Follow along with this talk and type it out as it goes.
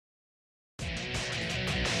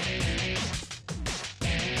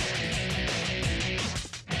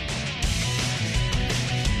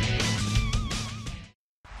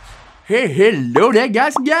Hey, hello there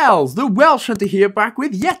guys and gals, the Welsh Hunter here, back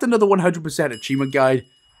with yet another 100% achievement guide,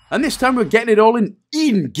 and this time we're getting it all in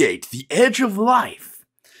Edengate, the Edge of Life.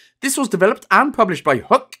 This was developed and published by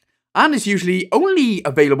Hook, and is usually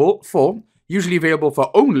available for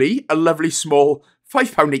only a lovely small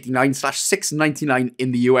 £5.89/$6.99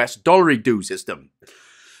 in the US dollar-do system.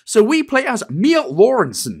 So we play as Mia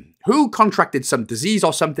Lorenson, who contracted some disease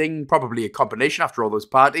or something, probably a combination after all those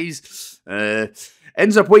parties,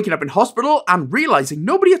 ends up waking up in hospital and realizing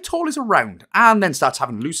nobody at all is around, and then starts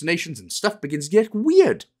having hallucinations and stuff begins to get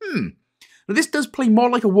weird. Now this does play more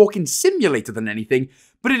like a walking simulator than anything,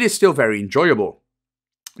 but it is still very enjoyable.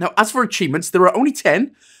 Now as for achievements, there are only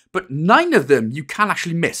 10, but 9 of them you can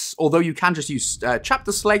actually miss, although you can just use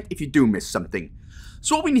chapter select if you do miss something.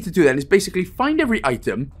 So what we need to do then is basically find every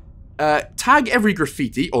item, tag every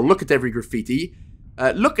graffiti, or look at every graffiti,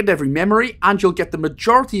 look at every memory, and you'll get the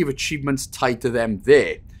majority of achievements tied to them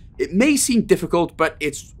there. It may seem difficult, but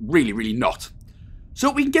it's really not. So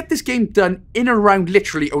we can get this game done in around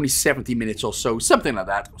literally only 70 minutes or so, something like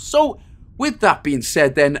that. So with that being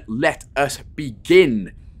said then, let us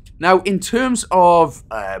begin. Now in terms of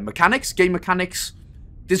mechanics, game mechanics,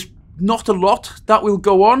 there's not a lot that will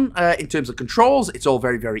go on. In terms of controls, it's all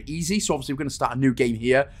very easy. So obviously we're going to start a new game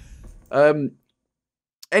here.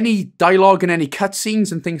 Any dialogue and any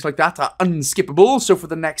cutscenes and things like that are unskippable, so for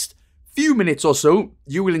the next few minutes or so,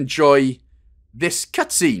 you will enjoy this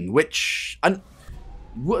cutscene, which, and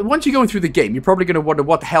once you're going through the game, you're probably going to wonder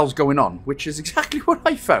what the hell's going on, which is exactly what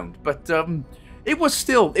I found, but it was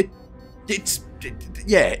still,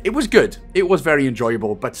 yeah, it was good. It was very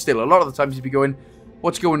enjoyable, but still, a lot of the times you'd be going,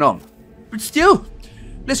 what's going on? But still,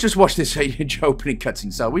 let's just watch this opening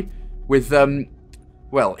cutscene, shall we? With,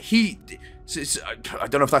 well, I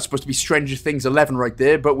don't know if that's supposed to be Stranger Things 11 right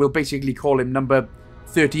there, but we'll basically call him number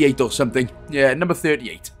 38 or something. Yeah, number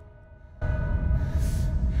 38.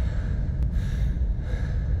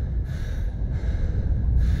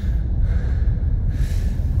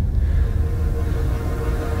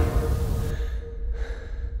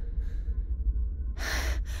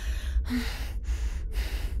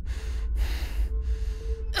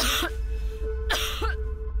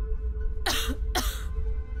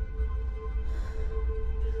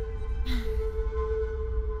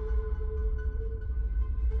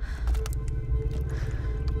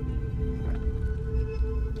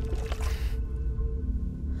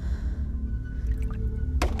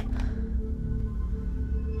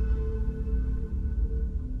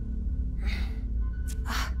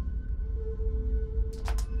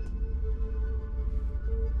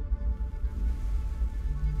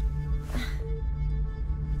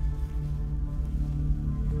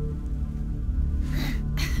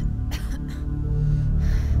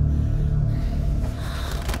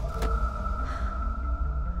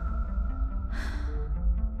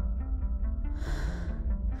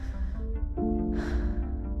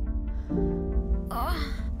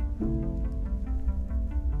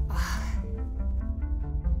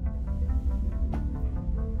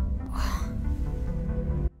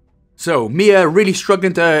 So, Mia really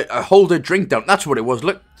struggling to hold her drink down. That's what it was,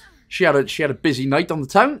 look. She had a busy night on the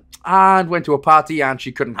town, and went to a party, and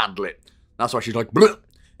she couldn't handle it. That's why she's like, bleh.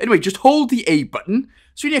 Anyway, just hold the A button.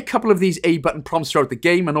 So you need a couple of these A button prompts throughout the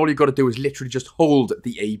game, and all you got to do is literally just hold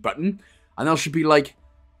the A button. And then she'll be like,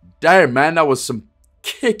 damn, man, that was some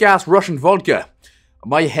kick-ass Russian vodka. In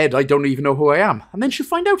my head, I don't even know who I am. And then she'll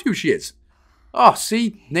find out who she is. Oh,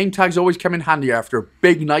 see? Name tags always come in handy after a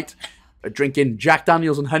big night of drinking Jack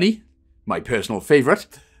Daniels and honey. My personal favourite,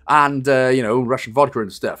 and, you know, Russian vodka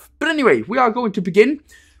and stuff. But anyway, we are going to begin.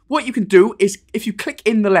 What you can do is, if you click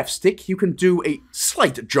in the left stick, you can do a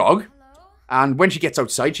slight jog, and when she gets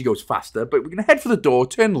outside, she goes faster, but we're going to head for the door,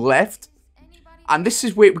 turn left, and this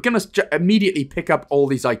is where we're going to immediately pick up all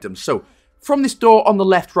these items. So, from this door on the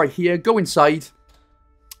left right here, go inside,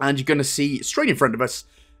 and you're going to see, straight in front of us,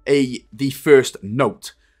 the first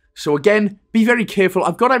note. So again, be very careful.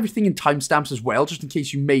 I've got everything in timestamps as well, just in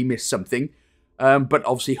case you may miss something. But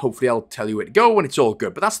obviously, hopefully I'll tell you where to go when it's all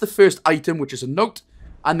good. But that's the first item, which is a note.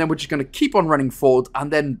 And then we're just going to keep on running forward.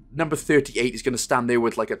 And then number 38 is going to stand there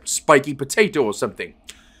with like a spiky potato or something.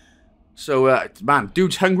 So, man,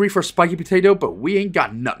 dude's hungry for a spiky potato, but we ain't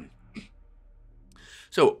got nothing.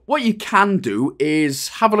 So, what you can do is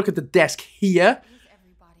have a look at the desk here.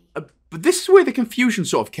 But this is where the confusion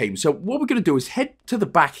sort of came. So what we're going to do is head to the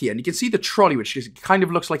back here, and you can see the trolley, which kind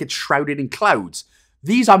of looks like it's shrouded in clouds.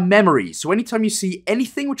 These are memories. So anytime you see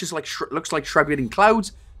anything which is like looks like shrouded in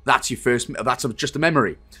clouds, that's your first. That's just a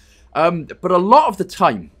memory. But a lot of the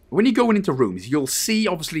time, when you're going into rooms, you'll see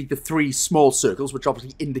obviously the 3 small circles, which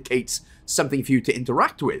obviously indicates something for you to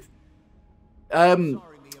interact with.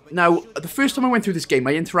 Now, the first time I went through this game,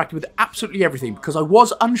 I interacted with absolutely everything because I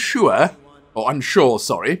was unsure,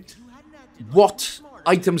 sorry, what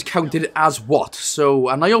items counted as what. So,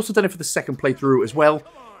 and I also done it for the second playthrough as well.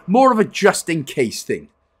 More of a just-in-case thing.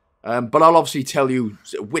 But I'll obviously tell you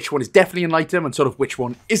which one is definitely an item and sort of which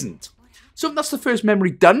one isn't. So that's the first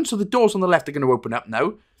memory done. So the doors on the left are going to open up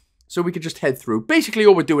now. So we can just head through. Basically,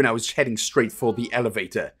 all we're doing now is heading straight for the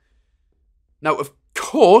elevator. Now, of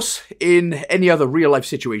course, in any other real-life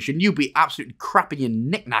situation, you'd be absolutely crapping your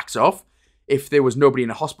knickknacks off if there was nobody in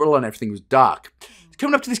a hospital and everything was dark.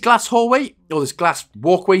 Coming up to this glass hallway, or this glass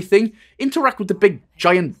walkway thing, interact with the big,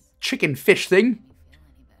 giant chicken fish thing.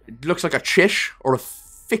 It looks like a chish, or a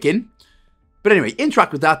fickin. But anyway,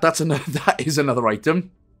 interact with that. That is another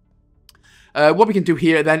item. What we can do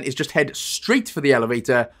here, then, is just head straight for the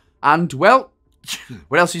elevator. And, well,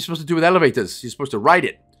 what else are you supposed to do with elevators? You're supposed to ride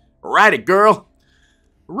it. Ride it, girl.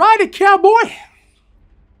 Ride it, cowboy.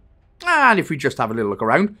 And if we just have a little look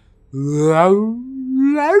around. Oh,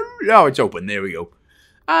 it's open. There we go.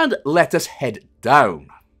 And let us head down.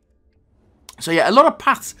 So, yeah, a lot of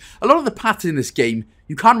the paths in this game,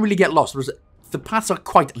 you can't really get lost. The paths are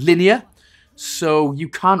quite linear, so you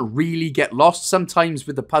can't really get lost. Sometimes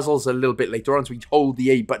with the puzzles a little bit later on, so we hold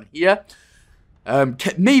the A button here.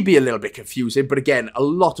 Maybe a little bit confusing, but again, a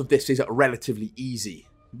lot of this is relatively easy.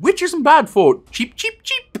 Which isn't bad for cheap.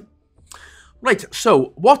 Right,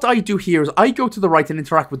 so what I do here is I go to the right and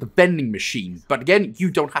interact with the vending machine. But again,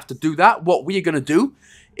 you don't have to do that. What we are going to do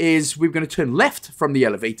is we're going to turn left from the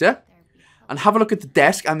elevator and have a look at the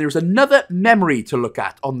desk. And there's another memory to look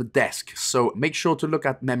at on the desk. So make sure to look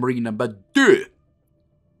at memory number 2.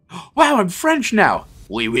 Wow, I'm French now.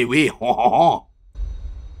 Oui, oui, oui. Ho, ho, ho.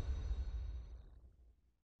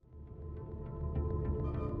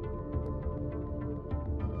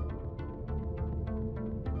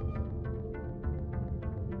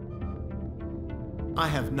 I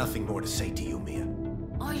have nothing more to say to you, Mia.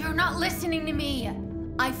 Oh, you're not listening to me.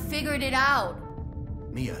 I figured it out.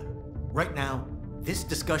 Mia, right now, this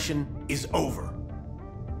discussion is over.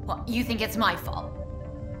 Well, you think it's my fault?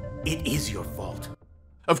 It is your fault.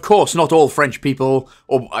 Of course, not all French people,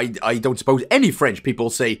 or I don't suppose any French people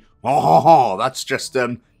say, oh, that's just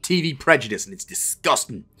TV prejudice and it's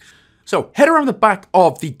disgusting. So, head around the back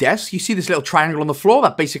of the desk. You see this little triangle on the floor.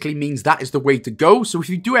 That basically means that is the way to go. So if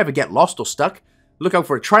you do ever get lost or stuck, look out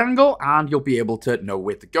for a triangle and you'll be able to know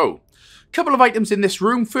where to go. Couple of items in this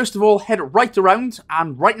room. First of all, head right around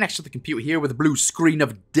and right next to the computer here with a blue screen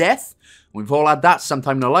of death. We've all had that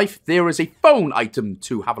sometime in our life. There is a phone item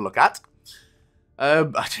to have a look at.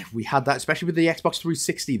 We had that especially with the Xbox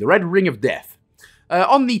 360, the red ring of death.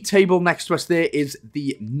 On the table next to us there is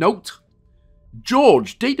the note.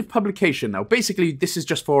 George, date of publication. Now basically this is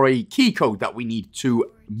just for a key code that we need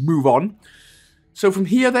to move on. So from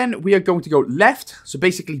here then, we are going to go left. So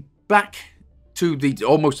basically back to the,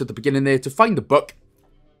 almost at the beginning there, to find the book.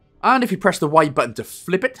 And if you press the Y button to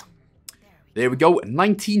flip it, there we go,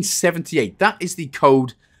 1978. That is the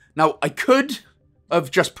code. Now, I could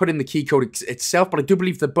have just put in the key code itself, but I do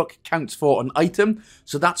believe the book counts for an item.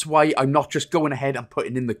 So that's why I'm not just going ahead and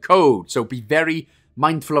putting in the code. So be very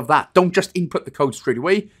mindful of that. Don't just input the code straight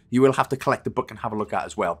away. You will have to collect the book and have a look at it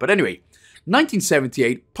as well. But anyway,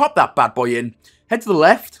 1978, pop that bad boy in. Head to the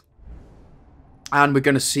left, and we're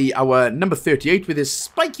going to see our number 38 with his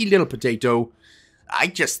spiky little potato. I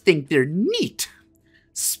just think they're neat.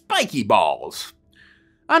 Spiky balls.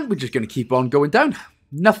 And we're just going to keep on going down.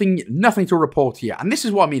 Nothing to report here. And this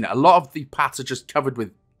is what I mean. A lot of the paths are just covered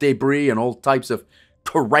with debris and all types of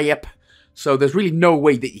crap. So there's really no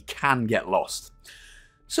way that you can get lost.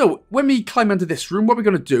 So, when we climb into this room, what we're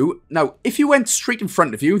going to do... Now, if you went straight in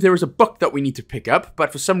front of you, there is a book that we need to pick up.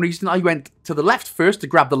 But for some reason, I went to the left first to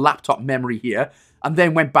grab the laptop memory here. And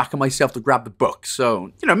then went back on myself to grab the book.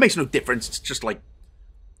 So, you know, it makes no difference. It's just like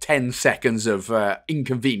 10 seconds of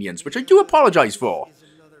inconvenience, which I do apologize for.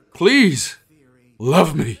 Please,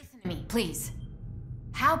 love me. Listen to me, please.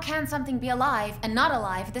 How can something be alive and not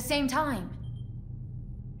alive at the same time?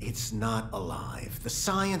 It's not alive. The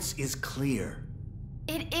science is clear.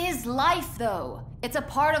 It is life, though. It's a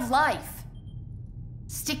part of life.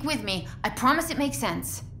 Stick with me. I promise it makes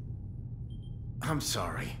sense. I'm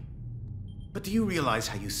sorry. But do you realize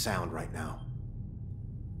how you sound right now?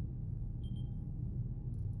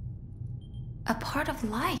 A part of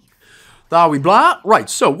life. There we blah. Right,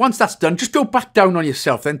 so once that's done, just go back down on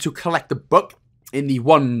yourself then to collect the book in the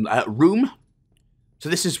one room. So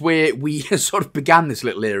this is where we sort of began this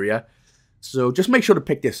little area. So just make sure to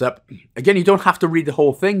pick this up. Again, you don't have to read the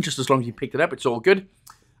whole thing, just as long as you picked it up, it's all good.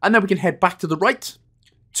 And then we can head back to the right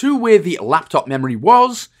to where the laptop memory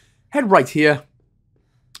was. head right here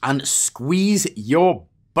and squeeze your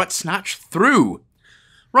butt snatch through.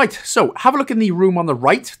 Right, so have a look in the room on the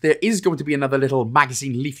right. There is going to be another little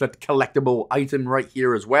magazine leaflet collectible item right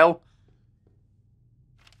here as well.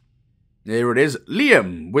 There it is.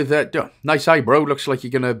 Liam with a nice eyebrow. Looks like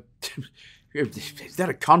you're going to... Is that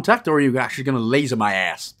a contact or are you actually going to laser my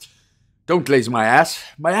ass? Don't laser my ass.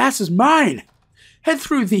 My ass is mine. Head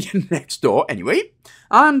through the next door anyway.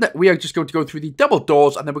 And we are just going to go through the double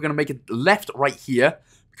doors and then we're going to make it left right here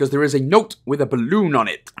because there is a note with a balloon on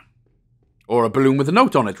it. Or a balloon with a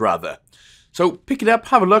note on it, rather. So, pick it up,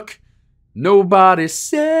 have a look. Nobody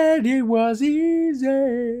said it was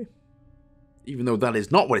easy. Even though that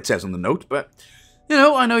is not what it says on the note, but... You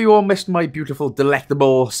know, I know you all missed my beautiful,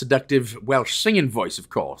 delectable, seductive Welsh singing voice, of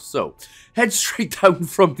course. So, head straight down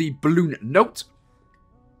from the balloon note.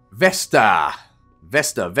 Vesta,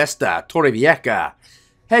 Torrevieja.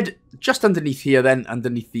 Head just underneath here then,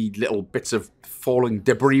 underneath the little bits of falling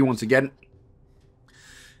debris once again.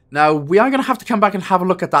 Now, we are going to have to come back and have a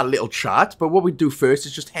look at that little chart, but what we do first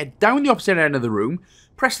is just head down the opposite end of the room,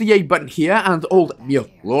 press the A button here, and old Mia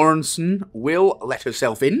Lorenson will let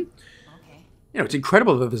herself in. Okay. You know, it's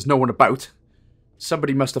incredible that there's no one about.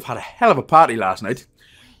 Somebody must have had a hell of a party last night.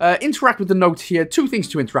 Interact with the note here. Two things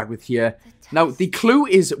to interact with here. Now, the clue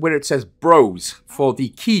is where it says bros for the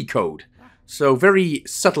key code. So, very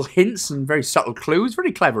subtle hints and very subtle clues.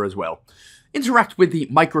 Very clever as well. Interact with the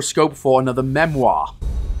microscope for another memoir.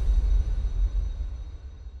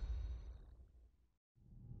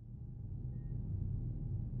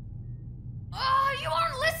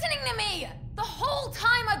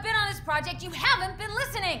 Project, you haven't been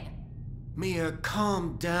listening! Mia,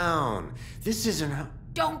 calm down. This isn't how...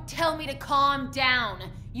 Don't tell me to calm down.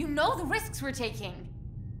 You know the risks we're taking.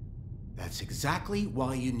 That's exactly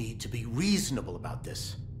why you need to be reasonable about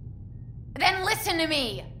this. Then listen to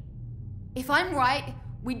me! If I'm right,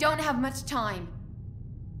 we don't have much time.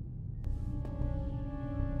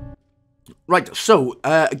 Right, so,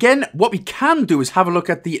 again, what we can do is have a look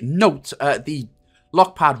at the note, the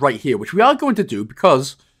lock pad right here, which we are going to do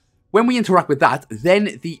because... When we interact with that,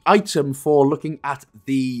 then the item for looking at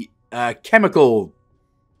the chemical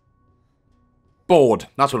board,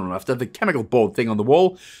 that's what I'm after, the chemical board thing on the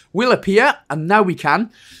wall, will appear, and now we can.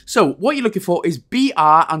 So, what you're looking for is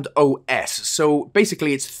BR and OS. So,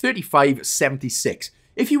 basically, it's 3576.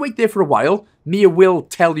 If you wait there for a while, Mia will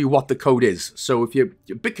tell you what the code is. So, if you're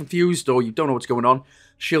a bit confused or you don't know what's going on,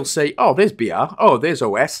 she'll say, oh, there's BR, oh, there's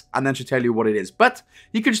OS, and then she'll tell you what it is. But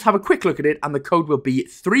you can just have a quick look at it, and the code will be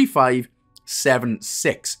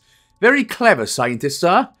 3576. Very clever scientists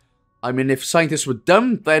are. I mean, if scientists were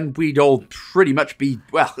dumb, then we'd all pretty much be,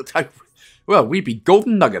 well, we'd be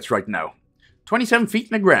golden nuggets right now. 27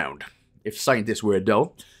 feet in the ground, if scientists were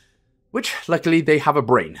dull. Which, luckily, they have a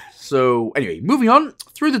brain. So, anyway, moving on,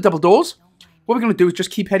 through the double doors. What we're going to do is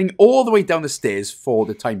just keep heading all the way down the stairs for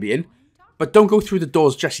the time being. But don't go through the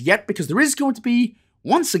doors just yet, because there is going to be,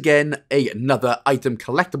 once again, another item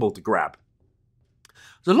collectible to grab.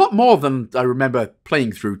 There's a lot more than I remember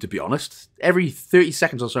playing through, to be honest. Every 30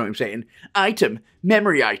 seconds or so I'm saying, item,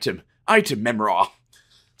 memory item, memoir.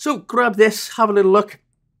 So grab this, have a little look,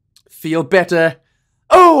 feel better.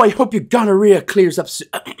 Oh, I hope your gonorrhea clears up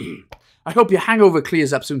soon. I hope your hangover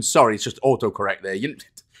clears up soon. Sorry, it's just autocorrect there.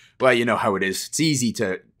 Well, you know how it is. It's easy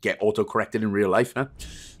to get autocorrected in real life, huh?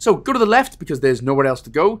 So, go to the left, because there's nowhere else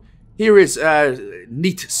to go. Here is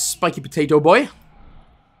neat spiky potato boy.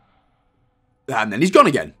 And then he's gone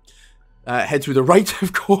again. Head through the right,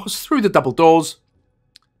 of course, through the double doors.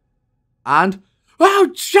 And,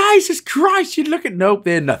 oh, Jesus Christ, you look at... Nope,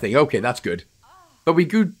 they're nothing. Okay, that's good. But we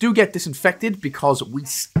do get disinfected because we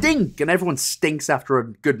stink, and everyone stinks after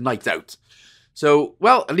a good night out. So,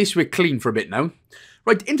 well, at least we're clean for a bit now.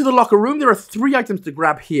 Right, into the locker room, there are 3 items to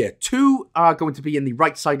grab here. 2 are going to be in the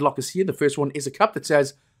right side lockers here. The first one is a cup that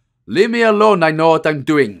says, "Leave me alone, I know what I'm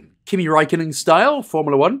doing." Kimi Raikkonen style,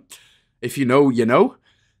 Formula 1. If you know, you know.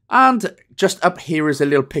 And just up here is a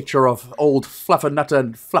little picture of old Fluffernutter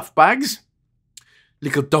and Fluff Bags.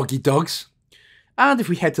 Little doggy dogs. And if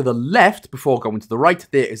we head to the left, before going to the right,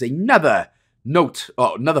 there is another note,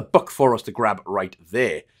 or another book for us to grab right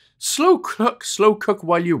there. Slow cook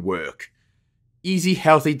while you work. Easy,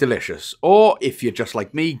 healthy, delicious. Or, if you're just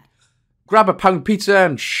like me, grab a pound pizza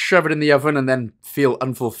and shove it in the oven and then feel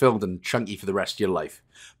unfulfilled and chunky for the rest of your life.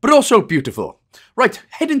 But also beautiful. Right,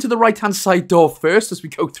 head into the right-hand side door first as we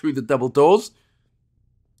go through the double doors.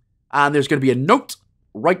 And there's going to be a note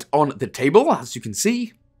right on the table, as you can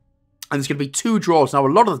see. And there's going to be 2 drawers. Now, a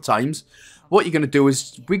lot of the times, what you're going to do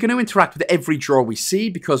is we're going to interact with every drawer we see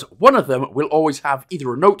because one of them will always have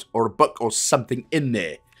either a note or a book or something in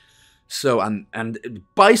there. So, and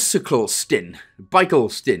bicycle stin.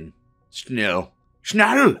 Schnell.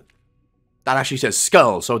 That actually says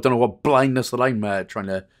skull, so I don't know what blindness that I'm trying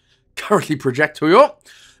to currently project to you.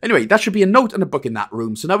 Anyway, that should be a note and a book in that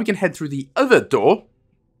room. So now we can head through the other door.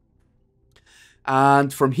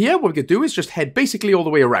 And from here, what we're going to do is just head basically all the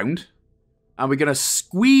way around. And we're going to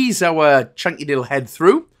squeeze our chunky little head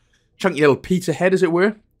through. Chunky little pizza head, as it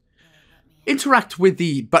were. Interact with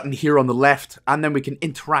the button here on the left. And then we can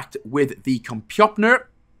interact with the computer.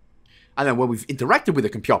 And then when we've interacted with the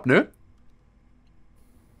computer,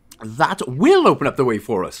 that will open up the way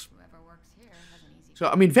for us. So,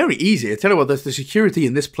 I mean, very easy. I tell you what, the security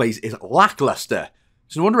in this place is lackluster.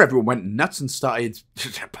 So no wonder everyone went nuts and started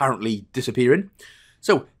apparently disappearing.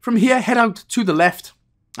 So, from here, head out to the left.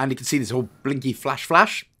 And you can see this whole blinky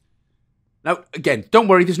flash. Now, again, don't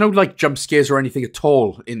worry. There's no, like, jump scares or anything at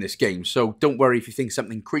all in this game. So, don't worry if you think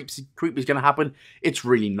something creepy is going to happen. It's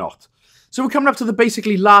really not. So, we're coming up to the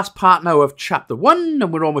basically last part now of Chapter 1.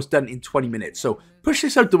 And we're almost done in 20 minutes. So, push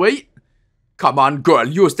this out the way. Come on, girl.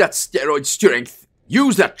 Use that steroid strength.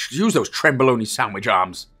 Use those tremboloni sandwich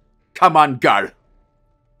arms. Come on, girl.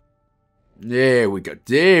 There we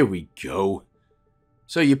go.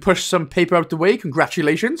 So you push some paper out the way.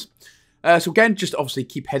 Congratulations. So again, just obviously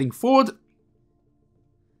keep heading forward.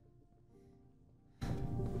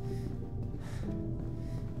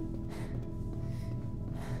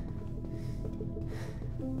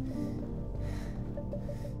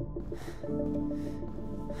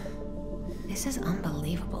 This is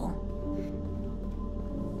unbelievable.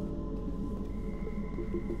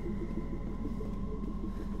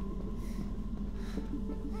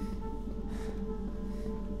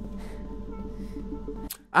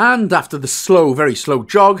 And after the very slow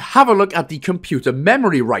jog, have a look at the computer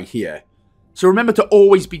memory right here. So remember to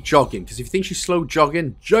always be jogging, because if you think she's slow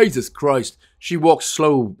jogging, Jesus Christ, she walks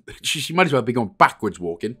slow. She might as well be going backwards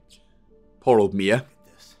walking. Poor old Mia.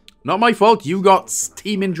 Not my fault, you got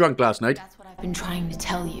steaming drunk last night. That's what I've been trying to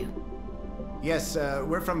tell you. Yes,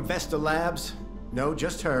 we're from Vesta Labs. No,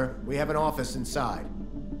 just her. We have an office inside.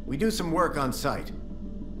 We do some work on site.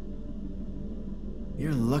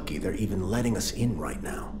 You're lucky they're even letting us in right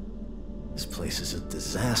now. This place is a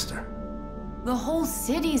disaster. The whole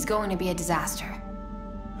city's going to be a disaster.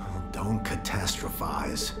 Oh, don't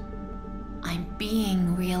catastrophize. I'm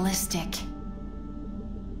being realistic.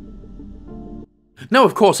 Now,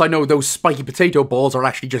 of course, I know those spiky potato balls are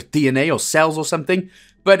actually just DNA or cells or something,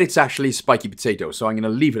 but it's actually spiky potato, so I'm going to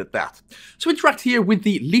leave it at that. So interact here with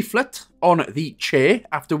the leaflet on the chair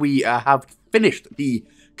after we have finished the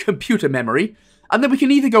computer memory. And then we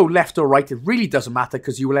can either go left or right. It really doesn't matter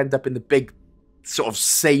because you will end up in the big sort of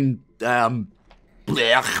same, the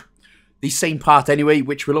same part anyway,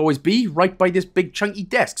 which will always be right by this big chunky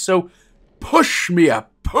desk. So push, Mia,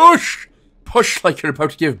 push! Push like you're about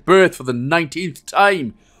to give birth for the 19th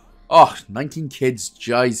time. Oh, 19 kids,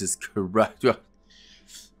 Jesus Christ.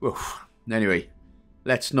 Anyway,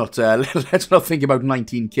 let's not think about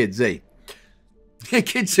 19 kids, eh?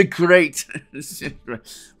 Kids are great.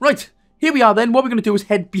 Right. Here we are then. What we're going to do is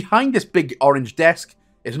head behind this big orange desk.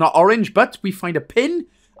 It's not orange, but we find a pin.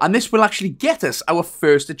 And this will actually get us our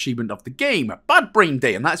first achievement of the game. Bad Brain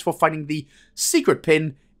Day. And that's for finding the secret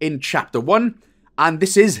pin in Chapter 1. And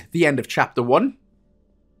this is the end of Chapter 1.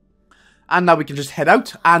 And now we can just head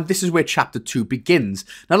out. And this is where Chapter 2 begins.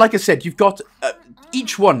 Now, like I said, you've got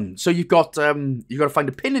each one. So you've got to find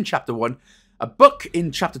a pin in Chapter 1. A book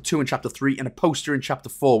in Chapter 2 and Chapter 3. And a poster in Chapter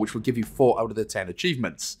 4, which will give you 4 out of the 10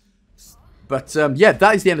 achievements. But, yeah,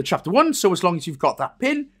 that is the end of Chapter 1, so as long as you've got that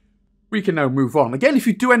pin, we can now move on. Again, if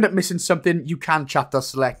you do end up missing something, you can chapter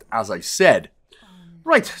select, as I said.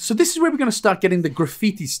 Right, so this is where we're going to start getting the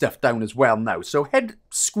graffiti stuff down as well now. So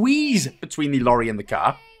squeeze between the lorry and the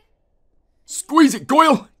car. Squeeze it,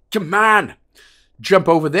 Goyle! Come on! Jump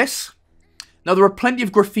over this. Now, there are plenty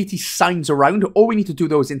of graffiti signs around. All we need to do,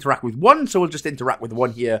 though, is interact with one, so we'll just interact with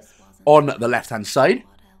one here on the left-hand side.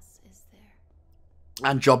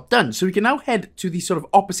 And job done. So we can now head to the sort of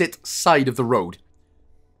opposite side of the road.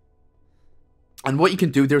 And what you can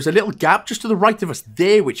do, there's a little gap just to the right of us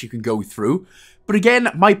there, which you can go through. But again,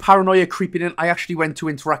 my paranoia creeping in, I actually went to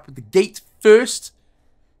interact with the gate first.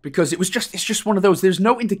 Because it's just one of those, there's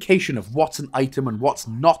no indication of what's an item and what's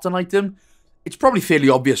not an item. It's probably fairly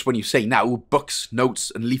obvious when you say now, books,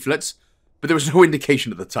 notes, and leaflets. But there was no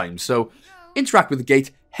indication at the time. So, interact with the gate,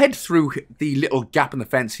 head through the little gap in the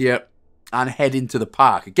fence here. And head into the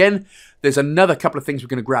park. Again, there's another couple of things we're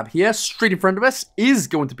going to grab here. Straight in front of us is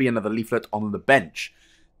going to be another leaflet on the bench.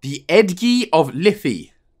 The Edengate of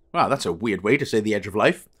Liffey. Wow, that's a weird way to say the edge of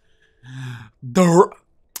life.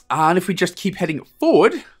 And if we just keep heading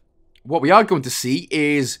forward, what we are going to see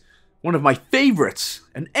is one of my favourites,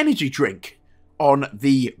 an energy drink on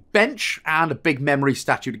the bench and a big memory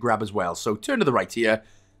statue to grab as well. So turn to the right here,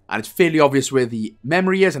 and it's fairly obvious where the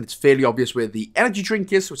memory is, and it's fairly obvious where the energy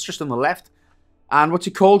drink is, so it's just on the left. And what's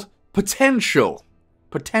it called? Potential.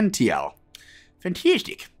 Potential.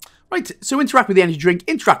 Fantastic. Right, so interact with the energy drink,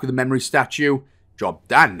 interact with the memory statue. Job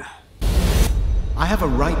done. I have a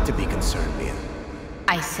right to be concerned, Mia.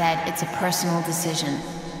 I said it's a personal decision.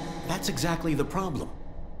 That's exactly the problem.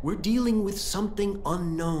 We're dealing with something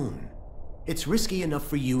unknown. It's risky enough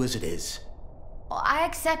for you as it is. Well, I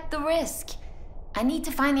accept the risk. I need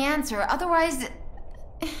to find the answer, otherwise...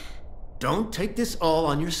 Don't take this all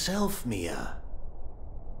on yourself, Mia.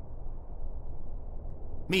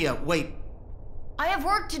 Mia, wait. I have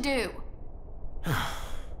work to do.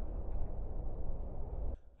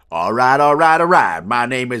 Alright. My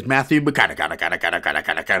name is Matthew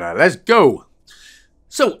McCann. Let's go.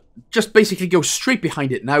 So, just basically go straight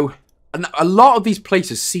behind it now. And a lot of these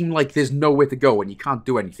places seem like there's nowhere to go and you can't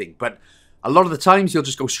do anything. But a lot of the times you'll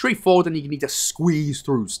just go straight forward and you need to squeeze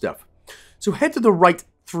through stuff. So head to the right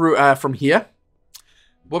through from here.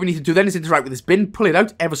 What we need to do then is interact with this bin, pull it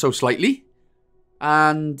out ever so slightly.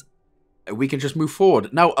 And we can just move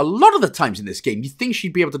forward. Now, a lot of the times in this game, you think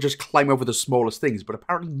she'd be able to just climb over the smallest things, but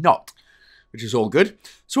apparently not. Which is all good.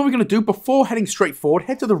 So what we're going to do, before heading straight forward,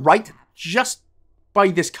 head to the right, just by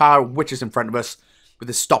this car, which is in front of us, with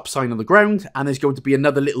a stop sign on the ground, and there's going to be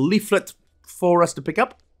another little leaflet for us to pick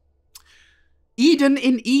up. Eden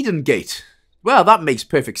in Edengate. Well, that makes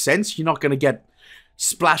perfect sense. You're not going to get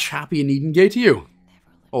splash happy in Edengate, are you?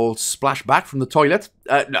 Or splash back from the toilet.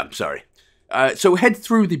 No, I'm sorry. So head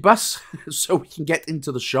through the bus so we can get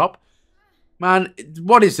into the shop. Man,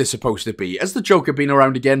 what is this supposed to be? Has the Joker been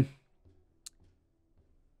around again?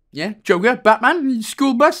 Yeah, Joker, Batman,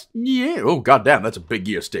 school bus? Yeah. Oh, goddamn, that's a big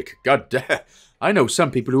gear stick. Goddamn. I know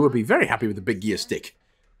some people who would be very happy with a big gear stick.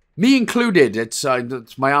 Me included. It's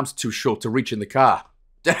my arm's too short to reach in the car.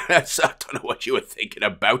 I don't know what you were thinking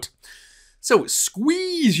about. So,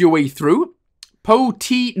 squeeze your way through.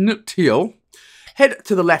 Potential. Head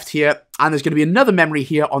to the left here, and there's going to be another memory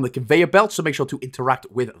here on the conveyor belt, so make sure to interact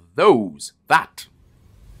with those. That's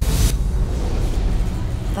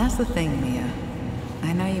the thing, Mia.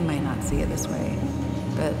 I know you might not see it this way,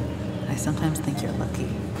 but I sometimes think you're lucky.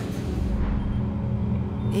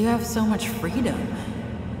 You have so much freedom.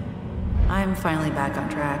 I'm finally back on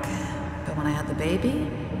track, but when I had the baby,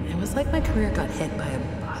 it was like my career got hit by a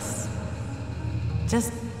bus.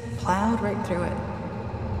 Just plowed right through it.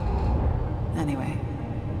 Anyway,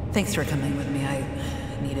 thanks for coming with me. I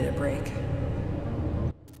needed a break.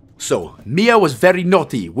 So, Mia was very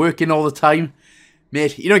naughty, working all the time.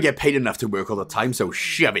 Mate, you don't get paid enough to work all the time, so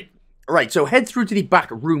shove it. Right, so head through to the back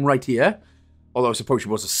room right here. Although I suppose she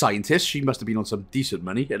was a scientist, she must have been on some decent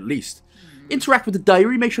money, at least. Interact with the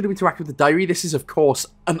diary, make sure to interact with the diary. This is, of course,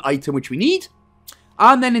 an item which we need.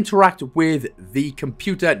 And then interact with the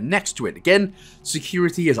computer next to it. Again,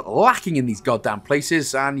 security is lacking in these goddamn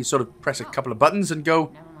places, and you sort of press a couple of buttons and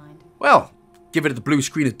go, well, give it the blue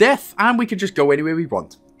screen of death, and we can just go anywhere we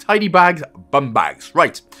want. Tidy bags, bum bags.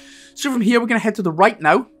 Right. So from here, we're going to head to the right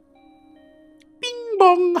now. Bing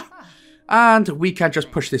bong. And we can just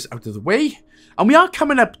push this out of the way. And we are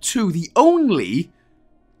coming up to the only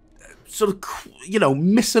sort of, you know,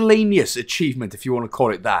 miscellaneous achievement, if you want to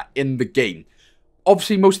call it that, in the game.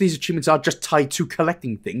 Obviously, most of these achievements are just tied to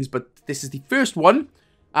collecting things, but this is the first one,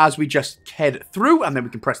 as we just head through, and then we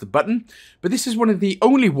can press the button. But this is one of the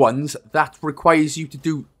only ones that requires you to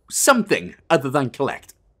do something other than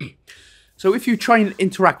collect. So if you try and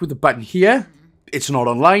interact with the button here, it's not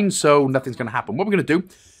online, so nothing's going to happen. What we're going to do,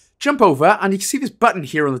 jump over, and you can see this button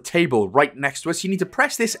here on the table right next to us. You need to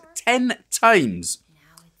press this 10 times.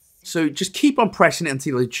 So just keep on pressing it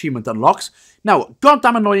until the achievement unlocks. Now,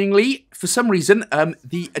 goddamn annoyingly, for some reason,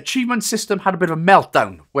 the achievement system had a bit of a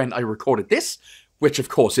meltdown when I recorded this, which of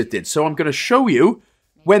course it did. So I'm going to show you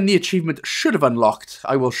when the achievement should have unlocked.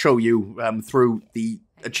 I will show you through the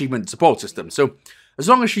achievement support system. So as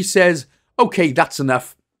long as she says, okay, that's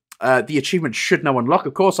enough, the achievement should now unlock.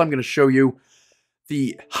 Of course, I'm going to show you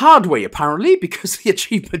the hard way, apparently, because the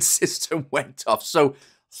achievement system went off. So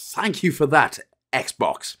thank you for that,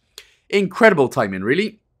 Xbox. Incredible timing,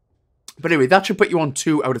 really. But anyway, that should put you on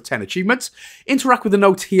 2 out of 10 achievements. Interact with the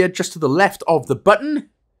note here just to the left of the button.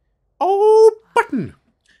 Oh, button.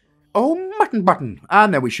 Oh, button.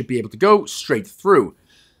 And then we should be able to go straight through.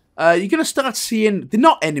 You're going to start seeing, they're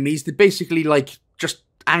not enemies, they're basically like just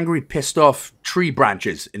angry, pissed off tree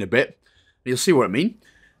branches in a bit. You'll see what I mean.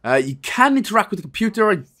 You can interact with the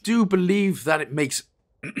computer. I do believe that it makes,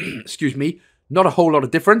 excuse me, not a whole lot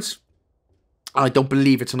of difference. I don't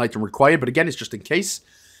believe it's an item required, but again, it's just in case.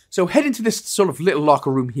 So head into this sort of little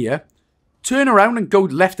locker room here. Turn around and go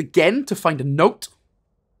left again to find a note.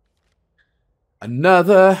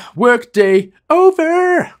 Another work day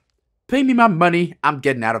over. Pay me my money. I'm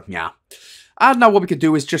getting out of here. And now what we can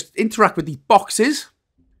do is just interact with these boxes.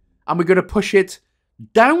 And we're going to push it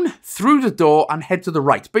down through the door and head to the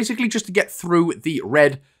right. Basically just to get through the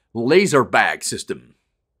red laser bag system.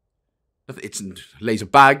 It's a laser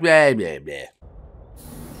bag. Blah, blah, blah.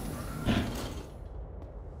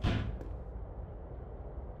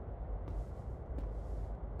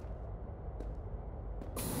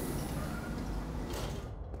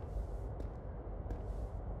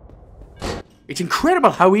 It's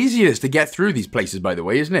incredible how easy it is to get through these places, by the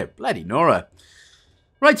way, isn't it? Bloody Nora.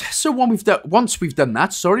 Right, so once we've done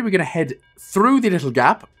that, we're going to head through the little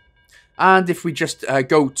gap. And if we just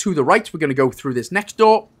go to the right, we're going to go through this next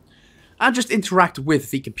door. And just interact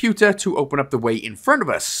with the computer to open up the way in front of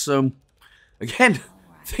us. So, again,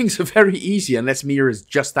 things are very easy unless Mia is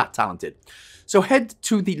just that talented. So head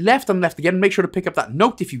to the left and left again. Make sure to pick up that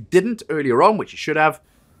note if you didn't earlier on, which you should have.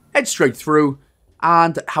 Head straight through.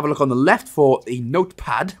 And have a look on the left for the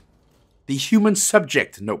notepad. The human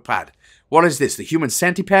subject notepad. What is this? The human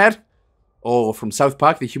centipede? Or from South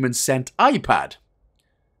Park, the human scent iPad?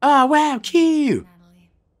 Ah, wow, cute.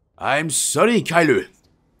 I'm sorry, Kylo.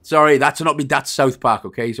 Sorry, that's South Park,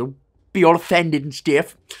 okay? So be all offended and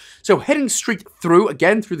stiff. So heading straight through,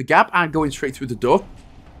 again, through the gap and going straight through the door.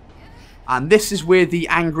 And this is where the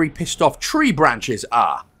angry, pissed off tree branches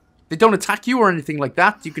are. They don't attack you or anything like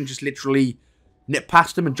that. You can just literally nip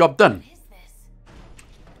past them and job done.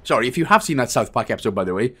 Sorry, if you have seen that South Park episode, by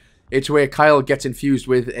the way, it's where Kyle gets infused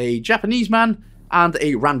with a Japanese man and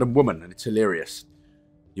a random woman, and it's hilarious.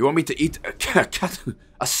 You want me to eat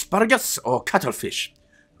asparagus or cuttlefish?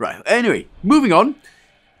 Right, anyway, moving on.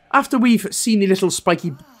 After we've seen the little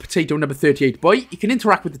spiky potato number 38 boy, you can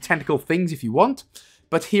interact with the tentacle things if you want.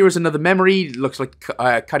 But here is another memory. It looks like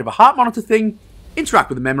kind of a heart monitor thing. Interact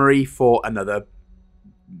with the memory for another,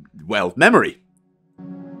 well, memory.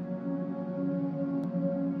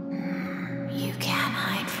 You can't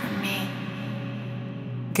hide from me.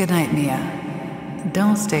 Good night, Mia.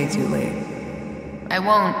 Don't stay too late. I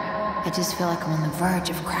won't. I just feel like I'm on the verge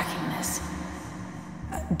of cracking this.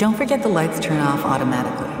 Don't forget the lights turn off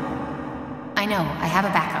automatically. I know. I have a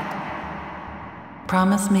backup.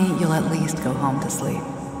 Promise me you'll at least go home to sleep.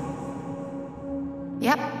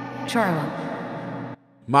 Yep. Sure I will.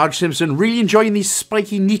 Marge Simpson really enjoying these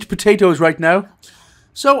spiky, neat potatoes right now.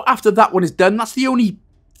 So after that one is done, that's the only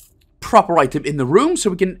proper item in the room. So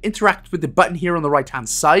we can interact with the button here on the right-hand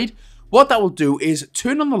side. What that will do is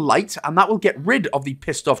turn on the light, and that will get rid of the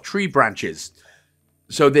pissed off tree branches.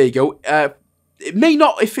 So there you go. It may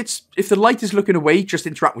not, if the light is looking away, just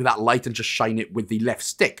interact with that light and just shine it with the left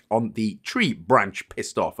stick on the tree branch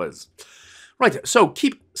pissed offers. Right, so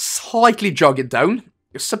keep slightly jogging down.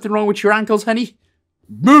 Is something wrong with your ankles, honey?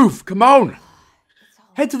 Move, come on.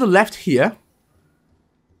 Head to the left here.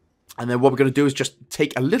 And then what we're going to do is just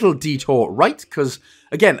take a little detour right, because,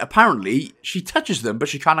 again, apparently she touches them, but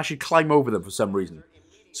she can't actually climb over them for some reason.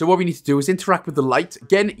 So what we need to do is interact with the light,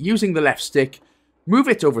 again, using the left stick, move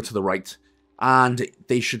it over to the right, and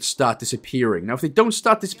they should start disappearing. Now, if they don't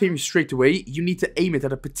start disappearing straight away, you need to aim it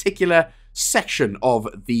at a particular section of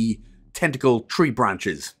the tentacle tree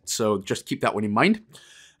branches. So just keep that one in mind.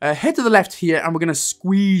 Head to the left here, and we're going to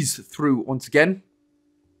squeeze through once again.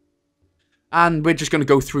 And we're just going to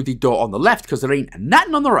go through the door on the left, because there ain't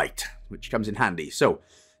nothing on the right, which comes in handy. So,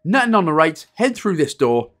 nothing on the right, head through this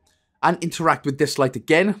door, and interact with this light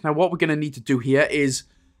again. Now, what we're going to need to do here is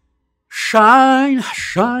shine,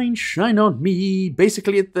 shine, shine on me.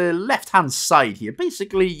 Basically, at the left-hand side here.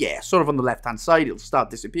 Basically, yeah, sort of on the left-hand side, it'll start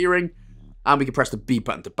disappearing. And we can press the B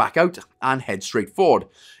button to back out and head straight forward.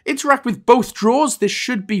 Interact with both drawers. There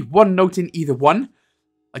should be one note in either one.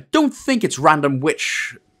 I don't think it's random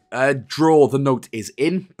which drawer the note is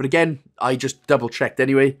in. But again, I just double-checked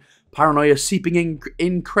anyway. Paranoia seeping in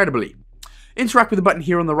incredibly. Interact with the button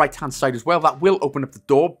here on the right-hand side as well. That will open up the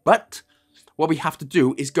door. But what we have to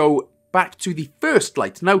do is go back to the first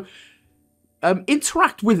light. Now,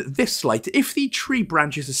 interact with this light. If the tree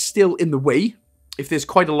branches are still in the way, if there's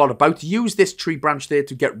quite a lot about, use this tree branch there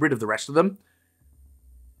to get rid of the rest of them.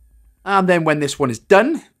 And then when this one is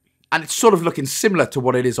done, and it's sort of looking similar to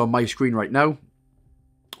what it is on my screen right now,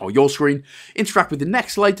 or your screen, interact with the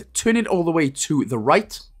next light, turn it all the way to the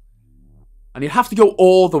right. And you have to go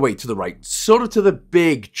all the way to the right, sort of to the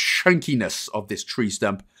big chunkiness of this tree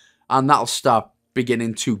stump, and that'll start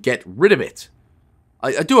beginning to get rid of it.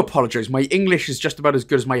 I do apologize, my English is just about as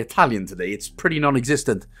good as my Italian today. It's pretty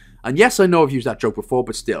non-existent. And yes, I know I've used that joke before,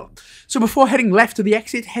 but still. So before heading left to the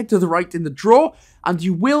exit, head to the right in the drawer, and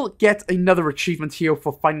you will get another achievement here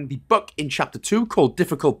for finding the book in Chapter 2 called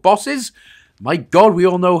Difficult Bosses. My God, we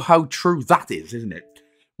all know how true that is, isn't it?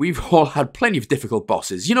 We've all had plenty of difficult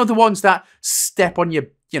bosses. You know, the ones that step on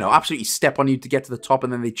you, absolutely step on you to get to the top,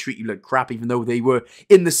 and then they treat you like crap even though they were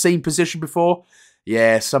in the same position before.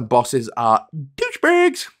 Yeah, some bosses are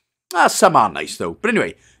douchebags. Some are nice though. But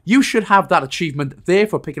anyway, you should have that achievement there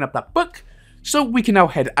for picking up that book. So we can now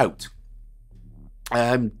head out.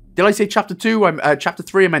 Did I say Chapter 2? Chapter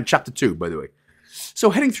 3, I meant Chapter 2, by the way.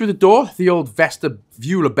 So heading through the door, the old Vesta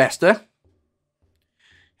Vula Besta.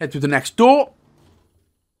 Head through the next door.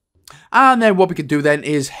 And then what we can do then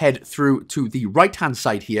is head through to the right-hand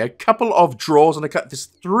side here. Couple of drawers, and there's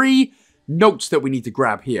 3 notes that we need to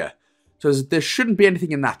grab here. So there shouldn't be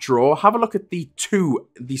anything in that drawer. Have a look at the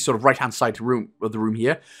sort of right-hand side of the room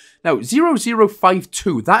here. Now,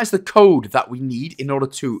 0052, that is the code that we need in order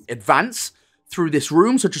to advance through this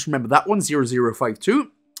room. So just remember that one,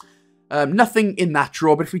 0052. Nothing in that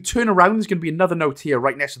drawer, but if we turn around, there's going to be another note here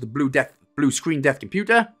right next to the blue screen death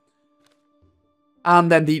computer.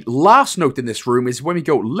 And then the last note in this room is when we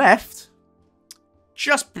go left,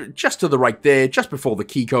 just to the right there, just before the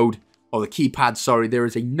key code. Or the keypad, sorry, there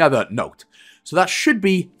is another note. So that should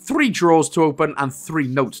be 3 drawers to open and 3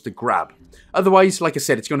 notes to grab. Otherwise, like I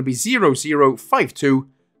said, it's going to be 0052.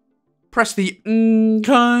 Press the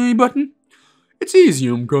okay button. It's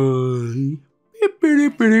easy, okay.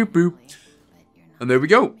 And there we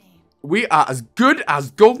go. We are as good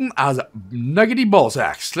as golden as nuggety ball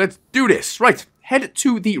sacks. Let's do this. Right, head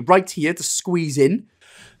to the right here to squeeze in.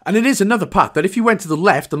 And it is another path that if you went to the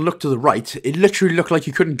left and looked to the right, it literally looked like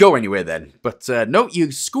you couldn't go anywhere then. But no,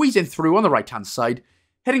 you squeeze in through on the right-hand side.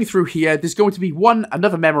 Heading through here, there's going to be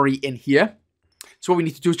another memory in here. So what we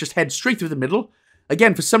need to do is just head straight through the middle.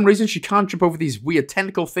 Again, for some reason, she can't jump over these weird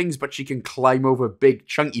tentacle things, but she can climb over big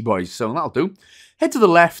chunky boys. So that'll do. Head to the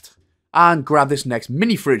left and grab this next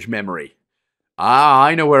mini fridge memory.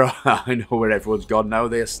 I know where everyone's gone now.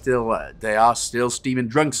 They are still steaming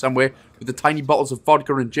drunk somewhere with the tiny bottles of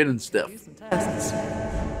vodka and gin and stuff.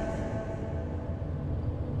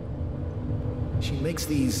 She makes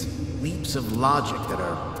these leaps of logic that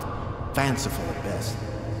are fanciful at best.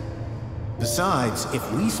 Besides,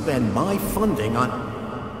 if we spend my funding on...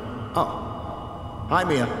 Oh. Hi,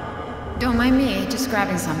 Mia. Don't mind me, just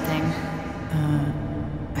grabbing something.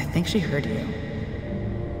 I think she heard you.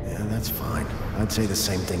 Yeah, that's fine. I'd say the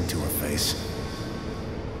same thing to her face.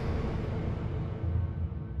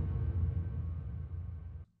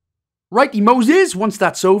 Righty Moses, once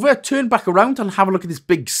that's over, turn back around and have a look at this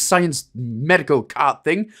big science medical cart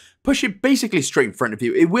thing. Push it basically straight in front of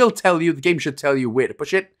you. It will tell you, the game should tell you where to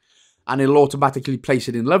push it. And it'll automatically place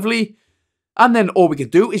it in lovely. And then all we can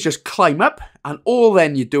do is just climb up. And all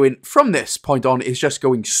then you're doing from this point on is just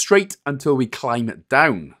going straight until we climb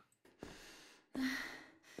down.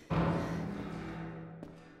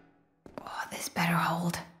 Oh, this better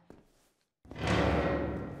hold.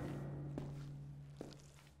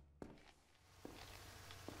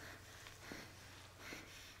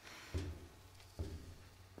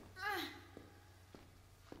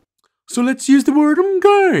 So let's use the word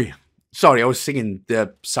okay. Sorry, I was singing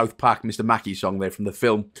the South Park Mr. Mackey song there from the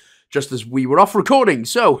film, just as we were off recording.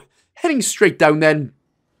 So, heading straight down then.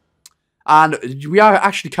 And we are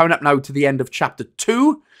actually coming up now to the end of Chapter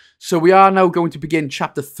 2. So we are now going to begin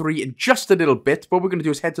Chapter 3 in just a little bit. What we're going to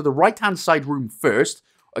do is head to the right-hand side room first.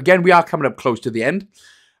 Again, we are coming up close to the end.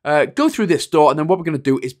 Go through this door, and then what we're going to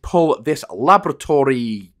do is pull this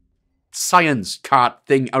laboratory science cart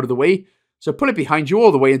thing out of the way. So pull it behind you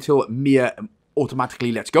all the way until Mia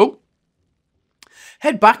automatically lets go.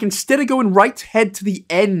 Head back. Instead of going right, head to the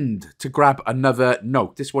end to grab another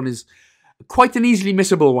note. This one is quite an easily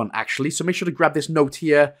missable one, actually. So make sure to grab this note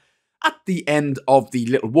here at the end of the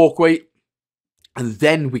little walkway. And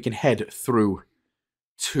then we can head through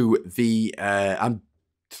to the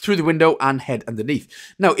through the window and head underneath.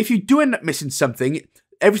 Now, if you do end up missing something,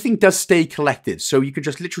 everything does stay collected. So you can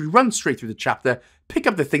just literally run straight through the chapter, pick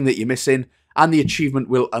up the thing that you're missing, and the achievement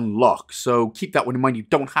will unlock. So keep that one in mind. You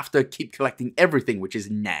don't have to keep collecting everything, which is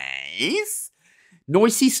nice.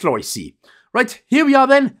 Noisy sloisy. Right, here we are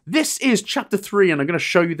then. This is Chapter 3, and I'm going to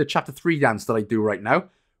show you the Chapter 3 dance that I do right now.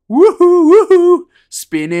 Woohoo, woohoo,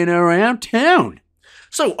 spinning around town.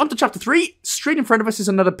 So, on to Chapter 3. Straight in front of us is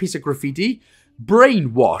another piece of graffiti.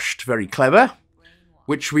 Brainwashed, very clever.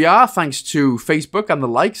 Which we are, thanks to Facebook and the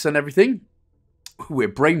likes and everything. We're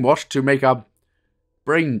brainwashed to make our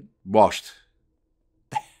brain washed.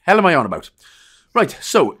 The hell am I on about? Right,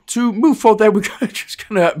 so to move forward there, we're just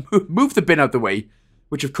going to move the bin out the way.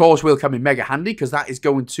 which of course will come in mega handy because that is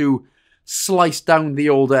going to slice down the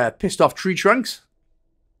old pissed off tree trunks.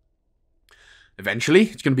 Eventually,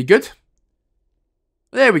 it's going to be good.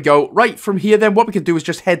 There we go. Right, from here then, what we can do is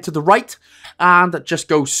just head to the right and just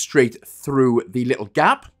go straight through the little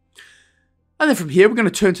gap. And then from here, we're going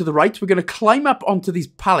to turn to the right. We're going to climb up onto these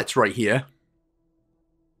pallets right here.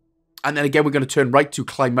 And then again, we're going to turn right to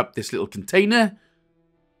climb up this little container.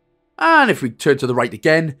 And if we turn to the right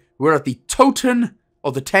again, we're at the Toten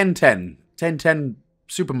or the 1010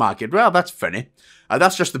 supermarket. Well, that's funny.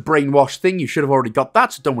 That's just the brainwash thing. You should have already got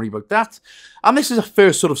that, so don't worry about that. And this is a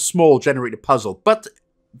first sort of small generator puzzle. But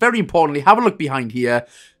very importantly, have a look behind here.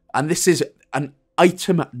 And this is an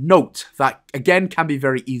item note that, again, can be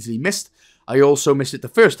very easily missed. I also missed it the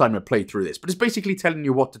first time I played through this. But it's basically telling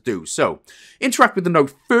you what to do. So, interact with the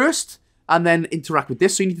note first, and then interact with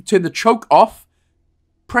this. So you need to turn the choke off,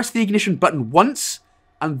 press the ignition button once,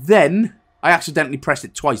 and then... I accidentally pressed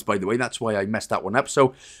it twice, by the way. That's why I messed that one up.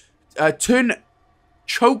 So, turn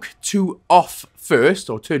choke to off first,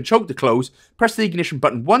 or turn choke to close. Press the ignition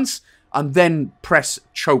button once, and then press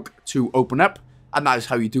choke to open up. And that is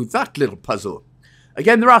how you do that little puzzle.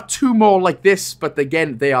 Again, there are two more like this, but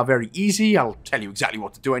again, they are very easy. I'll tell you exactly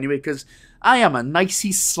what to do anyway, because I am a nicey,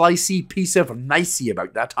 slicey piece of nicey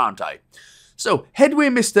about that, aren't I? So, head where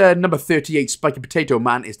Mr. Number 38 Spiky Potato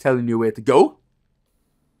Man is telling you where to go.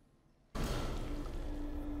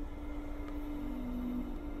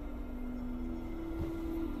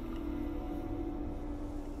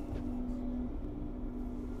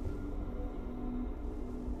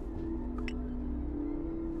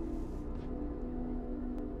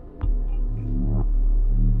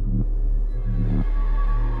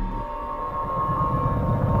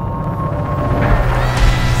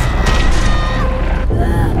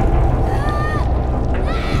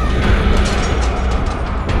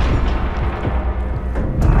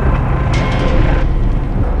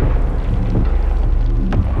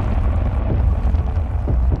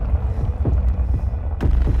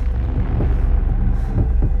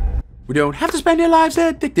 We don't have to spend our lives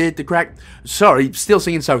addicted to crack. Sorry, still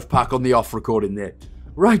singing South Park on the off recording there.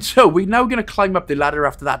 Right, so we're now going to climb up the ladder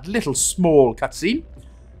after that little small cutscene.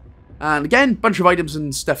 And again, bunch of items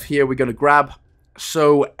and stuff here we're going to grab.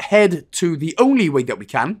 So head to the only way that we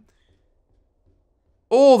can.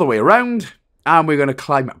 All the way around. And we're going to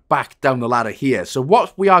climb back down the ladder here. So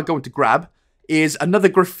what we are going to grab is another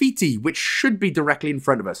graffiti, which should be directly in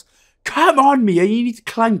front of us. Come on, Mia, you need to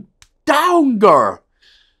climb down, girl.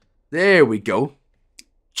 There we go.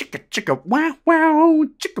 Chicka, chicka, wow, wow,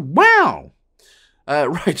 chicka, wow.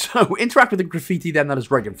 Right, so interact with the graffiti then that is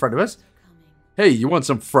right in front of us. Hey, you want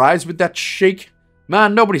some fries with that shake?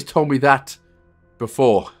 Man, nobody's told me that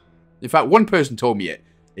before. In fact, one person told me it.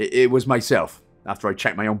 It was myself, after I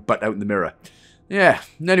checked my own butt out in the mirror. Yeah,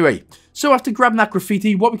 anyway. So after grabbing that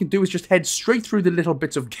graffiti, what we can do is just head straight through the little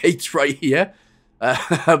bits of gates right here.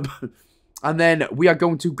 And then we are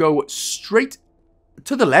going to go straight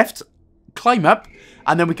to the left, climb up,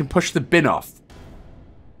 and then we can push the bin off.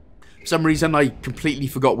 For some reason, I completely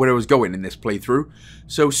forgot where I was going in this playthrough.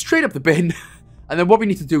 So, straight up the bin, and then what we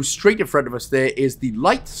need to do straight in front of us there is the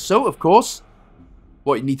light. So, of course,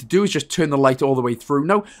 what you need to do is just turn the light all the way through.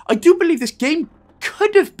 Now, I do believe this game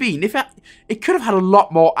could have been, it could have had a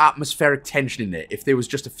lot more atmospheric tension in it if there was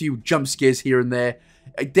just a few jump scares here and there.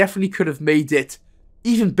 It definitely could have made it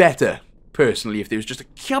even better. Personally, if there was just a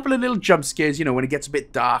couple of little jump scares, you know, when it gets a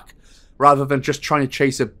bit dark, rather than just trying to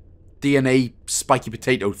chase a DNA spiky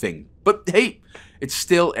potato thing. But hey, it's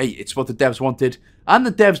still, hey, it's what the devs wanted, and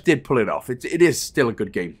the devs did pull it off. It is still a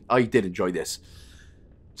good game. I did enjoy this.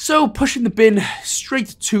 So, pushing the bin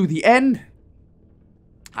straight to the end,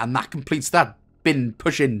 and that completes that bin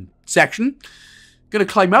pushing section. Gonna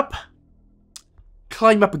climb up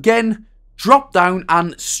again, drop down,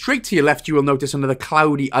 and straight to your left you will notice another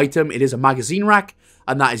cloudy item. It is a magazine rack,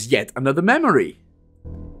 and that is yet another memory.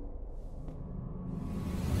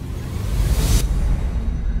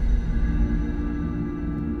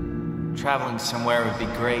 Traveling somewhere would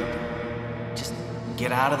be great. Just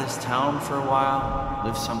get out of this town for a while,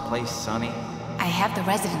 live someplace sunny. I have the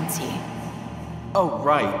residency. Oh,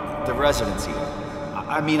 right, the residency.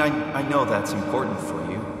 I mean, I know that's important for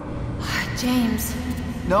you. James.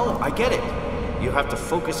 No, I get it. You have to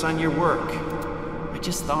focus on your work. I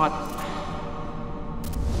just thought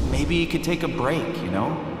maybe you could take a break, you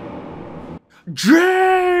know?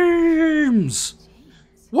 James!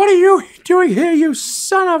 What are you doing here, you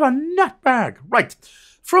son of a nutbag? Right,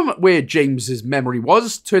 from where James's memory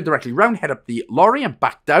was, turn directly round, head up the lorry and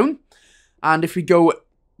back down. And if we go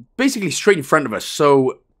basically straight in front of us,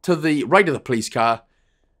 so to the right of the police car,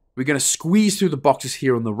 We're going to squeeze through the boxes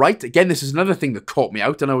here on the right. Again, this is another thing that caught me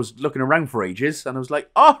out, and I was looking around for ages, and I was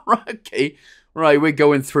like, oh, right, okay. Right, we're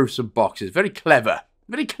going through some boxes. Very clever.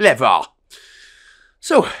 Very clever.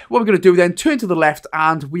 So, what we're going to do then, turn to the left,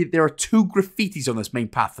 and there are 2 graffitis on this main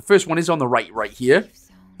path. The first one is on the right here.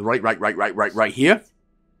 The right here.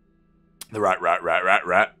 The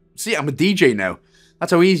right. See, I'm a DJ now.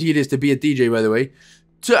 That's how easy it is to be a DJ, by the way.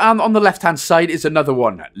 On the left-hand side is another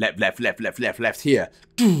one. Left here.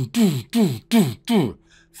 Thank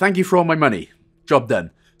you for all my money. Job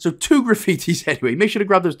done. So 2 graffitis anyway. Make sure to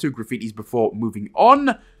grab those 2 graffitis before moving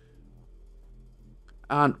on.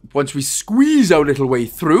 And once we squeeze our little way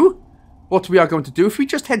through, what we are going to do, if we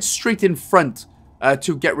just head straight in front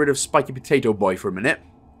to get rid of Spiky Potato Boy for a minute.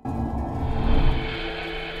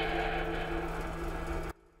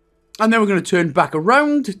 And then we're going to turn back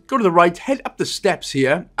around, go to the right, head up the steps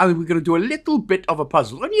here, and we're going to do a little bit of a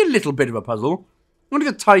puzzle. Only a little bit of a puzzle. Only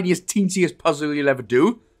the tiniest, teensiest puzzle you'll ever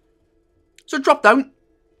do. So drop down.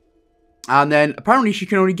 And then apparently she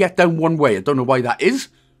can only get down one way. I don't know why that is.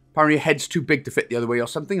 Apparently her head's too big to fit the other way or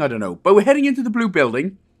something. I don't know. But we're heading into the blue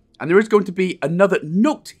building. And there is going to be another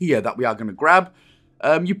note here that we are going to grab.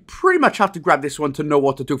 You pretty much have to grab this one to know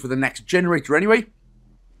what to do for the next generator anyway.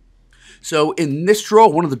 So in this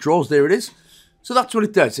drawer, one of the drawers, there it is. So that's what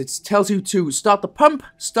it does. It tells you to start the pump,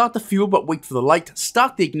 start the fuel, but wait for the light,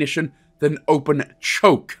 start the ignition, then open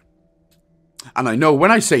choke. And I know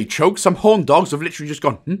when I say choke, some horn dogs have literally just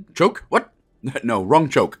gone, choke? What? No, wrong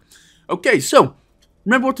choke. Okay, so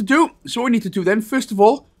remember what to do. So what we need to do then, first of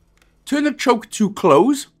all, turn the choke to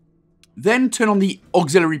close, then turn on the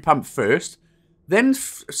auxiliary pump first, then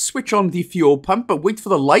switch on the fuel pump, but wait for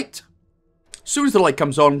the light. As soon as the light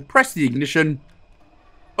comes on, press the ignition,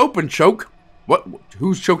 open choke. What?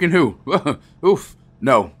 Who's choking who? Oof.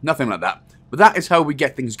 No, nothing like that. But that is how we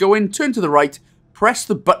get things going. Turn to the right, press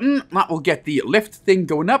the button. That will get the lift thing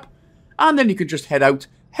going up. And then you can just head out,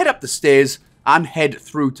 head up the stairs, and head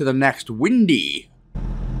through to the next windy.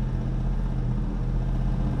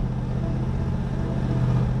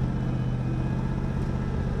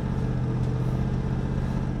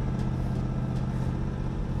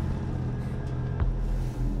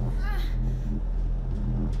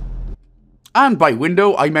 And by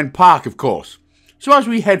window, I meant park, of course. So as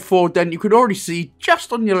we head forward then, you could already see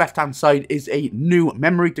just on your left-hand side is a new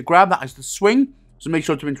memory to grab. That is the swing. So make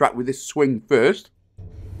sure to interact with this swing first.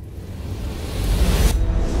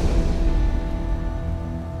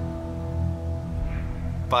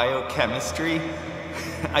 Biochemistry?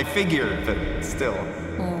 I figured, but still.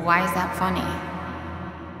 Why is that funny?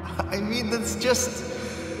 I mean, that's just...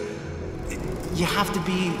 You have to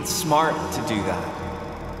be smart to do that.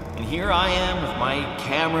 And here I am with my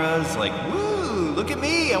cameras, like, woo, look at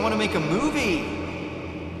me, I want to make a movie.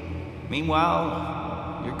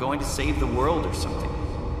 Meanwhile, you're going to save the world or something.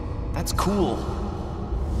 That's cool.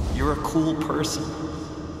 You're a cool person.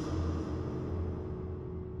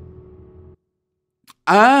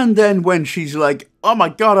 And then when she's like, oh my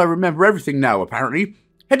god, I remember everything now, apparently,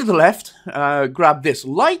 head to the left, grab this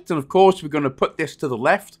light, and of course we're going to put this to the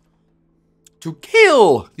left to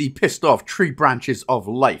kill the pissed off tree branches of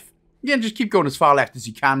life. Again, just keep going as far left as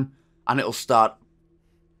you can, and it'll start,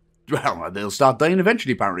 well, they'll start dying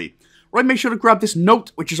eventually, apparently. Right, make sure to grab this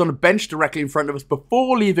note, which is on a bench directly in front of us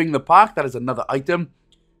before leaving the park. That is another item.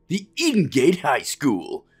 The Edengate High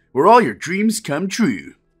School, where all your dreams come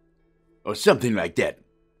true. Or something like that.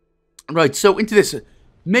 Right, so into this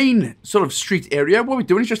main sort of street area, what we're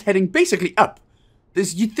doing is just heading basically up.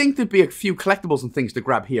 You'd think there'd be a few collectibles and things to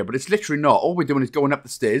grab here, but it's literally not. All we're doing is going up the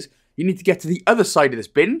stairs. You need to get to the other side of this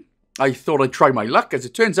bin. I thought I'd try my luck. As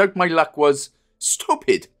it turns out, my luck was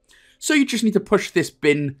stupid. So you just need to push this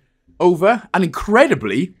bin over. And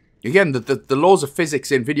incredibly, again, the laws of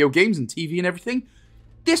physics in video games and TV and everything,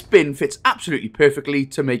 this bin fits absolutely perfectly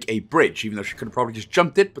to make a bridge, even though she could have probably just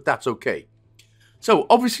jumped it, but that's okay. So,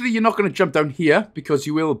 obviously, you're not going to jump down here, because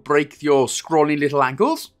you will break your scrawny little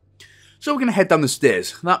ankles. So we're going to head down the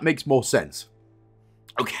stairs. That makes more sense.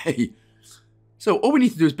 Okay. So all we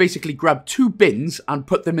need to do is basically grab 2 bins and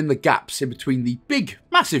put them in the gaps in between the big,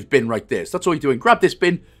 massive bin right there. So that's all you're doing. Grab this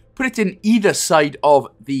bin, put it in either side of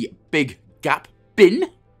the big gap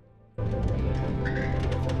bin.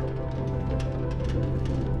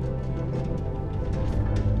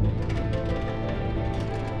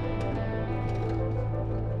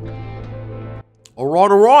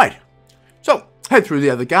 Alright. So, head through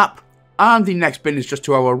the other gap. And the next bin is just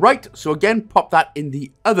to our right. So again, pop that in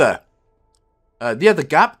the other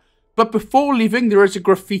gap. But before leaving, there is a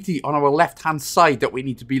graffiti on our left-hand side that we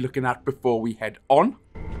need to be looking at before we head on.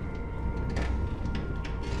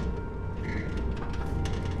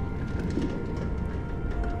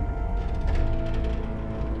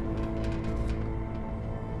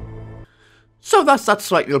 So that's that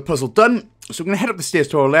slight little puzzle done. So we're going to head up the stairs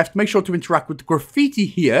to our left, make sure to interact with the graffiti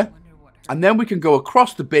here, and then we can go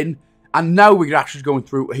across the bin, and now we're actually going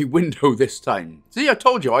through a window this time. See, I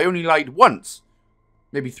told you, I only lied once.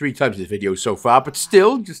 Maybe 3 times this video so far, but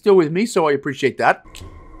still, you're still with me, so I appreciate that.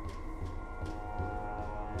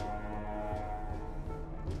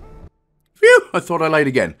 Phew, I thought I lied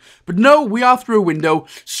again. But no, we are through a window.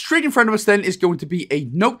 Straight in front of us then is going to be a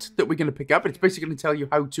note that we're going to pick up. It's basically going to tell you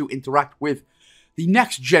how to interact with the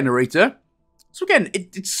next generator. So again,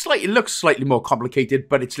 it looks slightly more complicated,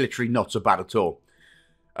 but it's literally not so bad at all.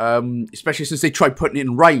 Especially since they tried putting it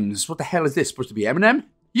in rhymes. What the hell is this? Supposed to be Eminem?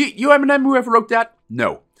 You Eminem, whoever wrote that?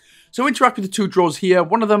 No. So interact with the 2 drawers here.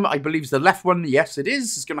 One of them, I believe, is the left one. Yes, it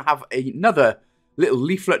is. It's going to have another little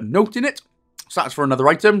leaflet note in it. So that's for another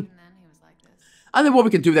item. And then what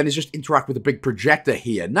we can do then is just interact with the big projector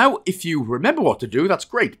here. Now, if you remember what to do, that's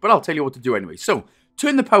great. But I'll tell you what to do anyway. So,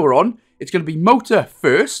 turn the power on. It's going to be motor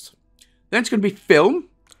first. Then it's going to be film.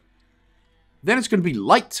 Then it's going to be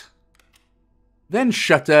light. Then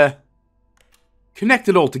shutter. Connect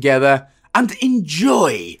it all together. And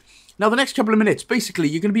enjoy. Now, the next couple of minutes, basically,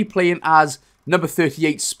 you're going to be playing as number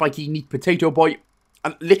 38, Spiky Neat Potato Boy.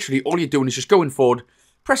 And literally, all you're doing is just going forward,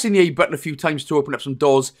 pressing the A button a few times to open up some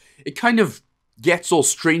doors. It kind of gets all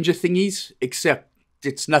Stranger Thingies, except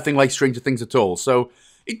it's nothing like Stranger Things at all. So,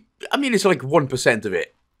 I mean, it's like 1% of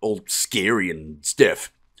it, all scary and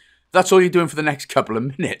stiff. That's all you're doing for the next couple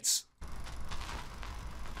of minutes.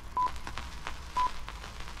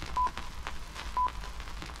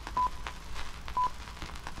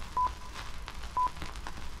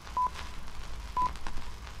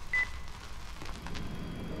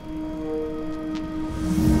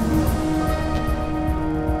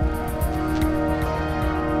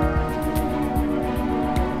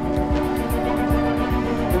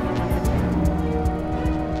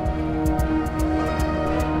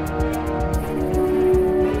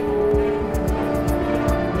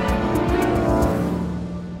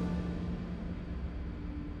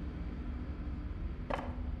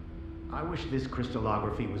 I wish this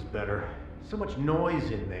crystallography was better. So much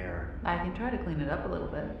noise in there. I can try to clean it up a little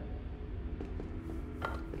bit.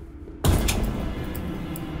 Oh,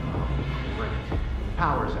 great.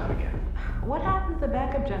 Power's out again. What happened to the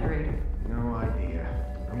backup generator? No idea.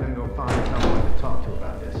 I'm gonna go find someone to talk to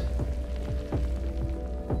about this.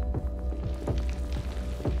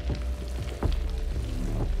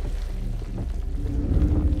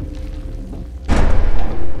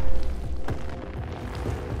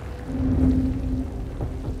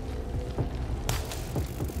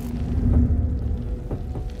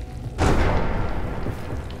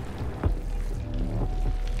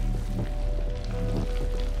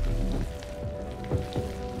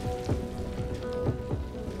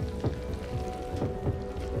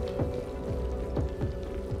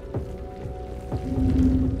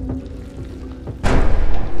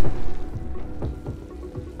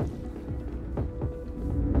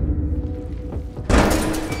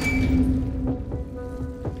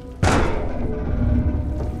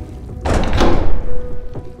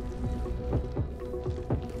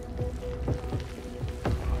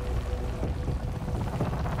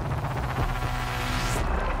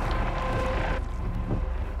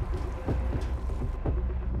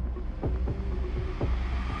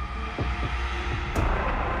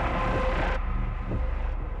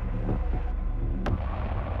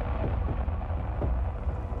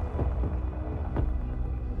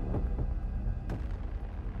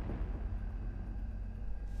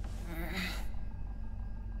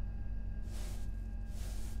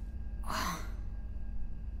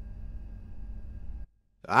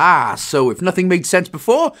 Ah, so if nothing made sense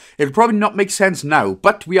before, it'll probably not make sense now.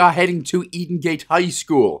 But we are heading to Edengate High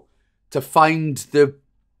School to find the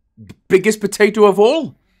biggest potato of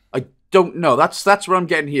all? I don't know. That's what I'm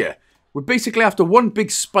getting here. We're basically after one big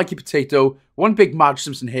spiky potato, one big Marge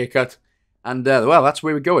Simpson haircut, and, well, that's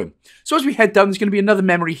where we're going. So as we head down, there's going to be another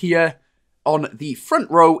memory here. On the front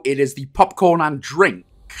row, it is the popcorn and drink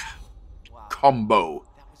combo.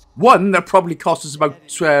 One that probably cost us about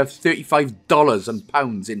 $35 and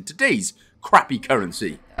pounds in today's crappy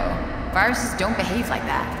currency. Viruses don't behave like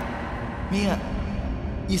that. Mia,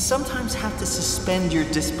 you sometimes have to suspend your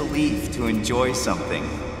disbelief to enjoy something.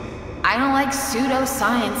 I don't like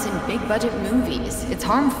pseudoscience in big budget movies. It's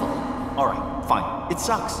harmful. Alright, fine. It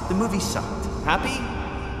sucks. The movie sucked. Happy?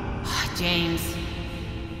 James.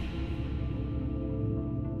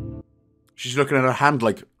 She's looking at her hand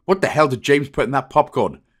like, what the hell did James put in that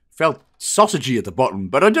popcorn? Felt sausagey at the bottom,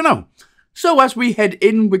 but I don't know. So as we head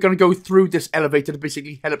in, we're going to go through this elevator to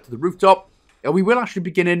basically head up to the rooftop. And we will actually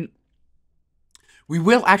begin in we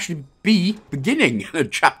will actually be beginning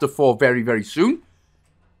chapter 4 very, very soon.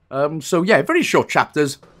 So yeah, very short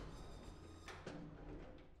chapters.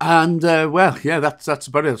 And, well, yeah, that's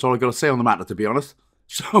about it. That's all I've got to say on the matter, to be honest.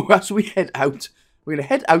 So as we head out, we're going to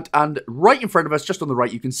head out, and right in front of us, just on the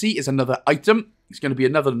right, you can see is another item. It's going to be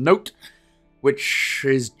another note, which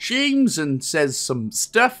is James and says some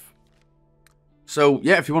stuff. So,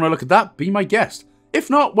 yeah, if you want to look at that, be my guest.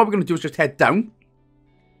 If not, what we're going to do is just head down.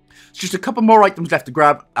 It's just a couple more items left to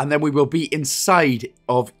grab, and then we will be inside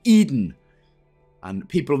of Eden. And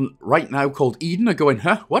people right now called Eden are going,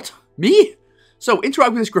 huh, what? Me? So,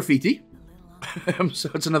 interact with this graffiti.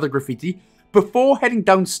 So, it's another graffiti. Before heading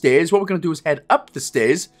downstairs, what we're going to do is head up the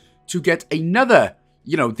stairs to get another,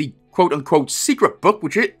 you know, the quote-unquote secret book,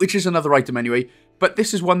 which is another item anyway. But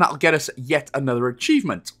this is one that'll get us yet another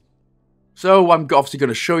achievement. So, I'm obviously going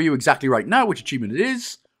to show you exactly right now which achievement it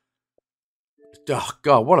is. Oh,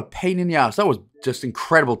 God, what a pain in the ass. That was just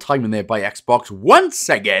incredible timing there by Xbox once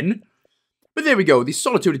again. But there we go. The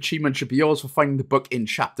Solitude achievement should be yours for finding the book in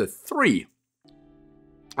Chapter 3.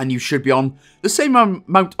 And you should be on the same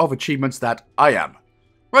amount of achievements that I am.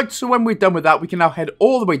 Right, so when we're done with that, we can now head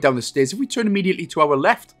all the way down the stairs. If we turn immediately to our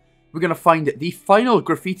left, we're going to find the final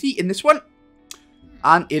graffiti in this one.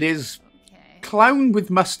 And it is clown with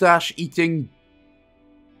mustache eating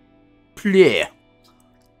play.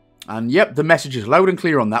 And yep, the message is loud and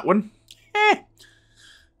clear on that one.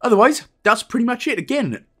 Otherwise, that's pretty much it.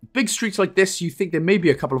 Again, big streets like this, you think there may be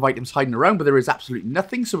a couple of items hiding around, but there is absolutely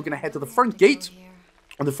nothing. So we're going to head to the front gate.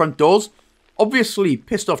 On the front doors. Obviously,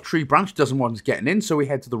 pissed off Tree Branch doesn't want us getting in, so we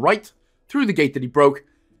head to the right, through the gate that he broke,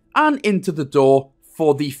 and into the door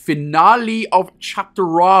for the finale of Chapter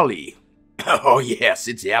Trolley. Oh yes,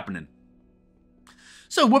 it's happening.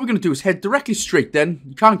 So what we're going to do is head directly straight then.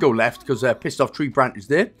 You can't go left because pissed off Tree Branch is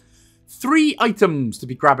there. 3 items to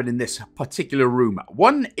be grabbing in this particular room.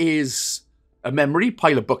 One is a memory,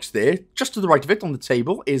 pile of books there. Just to the right of it on the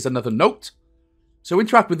table is another note. So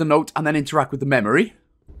interact with the note and then interact with the memory.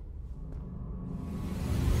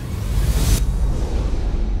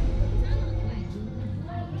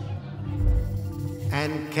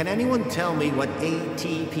 And can anyone tell me what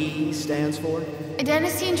ATP stands for?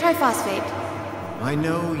 Adenosine triphosphate. I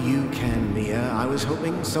know you can, Mia. I was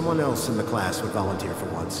hoping someone else in the class would volunteer for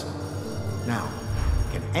once. Now,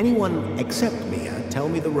 can anyone except Mia tell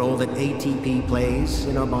me the role that ATP plays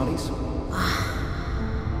in our bodies?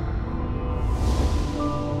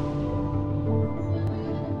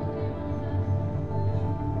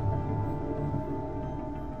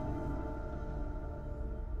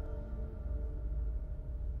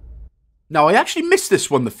 Now, I actually missed this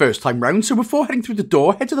one the first time round, so before heading through the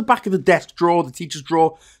door, head to the back of the desk drawer, the teacher's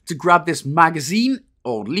drawer, to grab this magazine,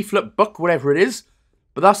 or leaflet, book, whatever it is.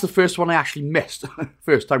 But that's the first one I actually missed,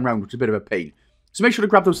 first time round, which is a bit of a pain. So make sure to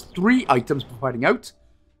grab those 3 items before heading out.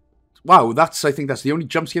 Wow, I think that's the only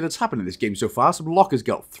jump scare that's happened in this game so far. Some lockers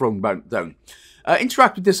got thrown down.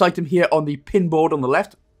 Interact with this item here on the pin board on the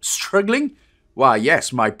left. Struggling? Why,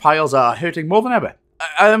 yes, my piles are hurting more than ever.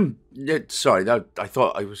 Sorry, I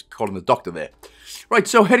thought I was calling the doctor there. Right,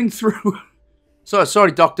 so heading through...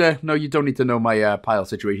 sorry, doctor. No, you don't need to know my pile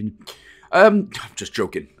situation. I'm just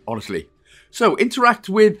joking, honestly. So, interact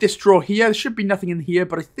with this drawer here. There should be nothing in here,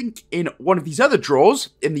 but I think in one of these other drawers,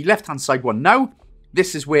 in the left-hand side one now,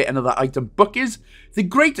 this is where another item book is. The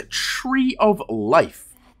Great Tree of Life.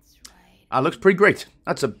 That's right. That looks pretty great.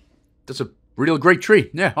 That's a real great tree.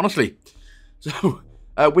 Yeah, honestly. So...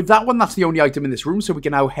 with that one, that's the only item in this room, so we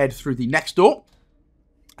can now head through the next door.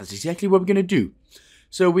 That's exactly what we're going to do.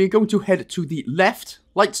 So we're going to head to the left.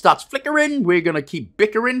 Light starts flickering. We're going to keep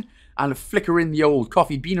bickering and flickering the old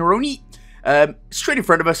coffee beaneroni. Straight in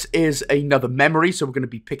front of us is another memory, so we're going to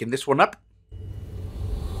be picking this one up.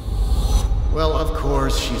 Well, of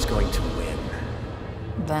course she's going to win.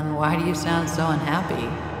 Then why do you sound so unhappy?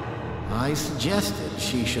 I suggested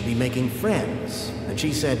she should be making friends, and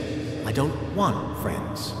she said, I don't want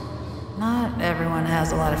friends. Not everyone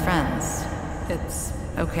has a lot of friends. It's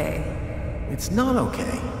okay. It's not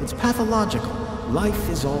okay. It's pathological. Life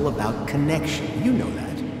is all about connection. You know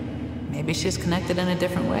that. Maybe she's connected in a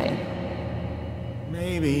different way.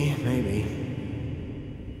 Maybe.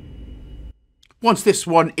 Once this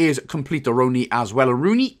one is complete Aroni as well,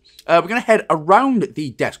 Aruni, we're going to head around the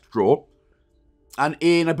desk drawer. And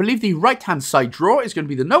in, I believe, the right-hand side drawer is going to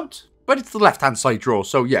be the note. But it's the left-hand side drawer,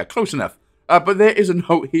 so yeah, close enough. But there is a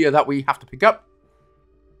note here that we have to pick up.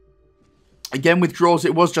 Again, with drawers,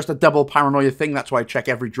 it was just a double paranoia thing. That's why I check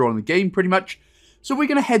every drawer in the game, pretty much. So we're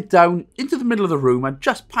going to head down into the middle of the room, and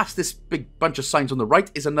just past this big bunch of signs on the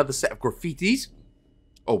right is another set of graffitis.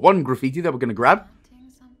 Or one graffiti that we're going to grab.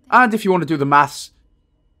 And if you want to do the maths,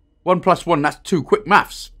 1 plus 1, that's 2. Quick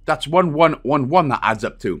maths. That's 1, 1, 1, 1 that adds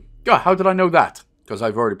up to. God, how did I know that? Because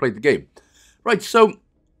I've already played the game. Right, so you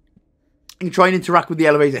can try and interact with the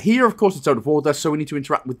elevator. Here, of course, it's out of order, so we need to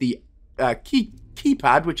interact with the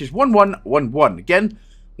keypad, which is 1, 1, 1, 1. Again,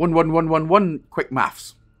 1, 1, 1, 1, 1. Quick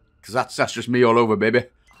maths. Because that's just me all over, baby.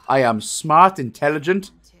 I am smart,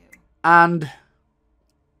 intelligent, and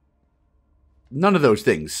none of those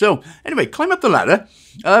things. So, anyway, climb up the ladder.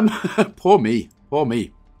 Poor me. Poor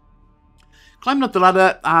me. Climbing up the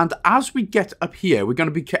ladder, and as we get up here, we're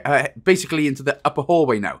going to be basically into the upper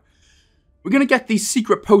hallway now. We're going to get the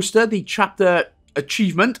secret poster, the chapter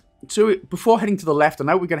achievement. So, before heading to the left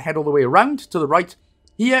and out, we're going to head all the way around to the right.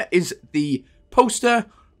 Here is the poster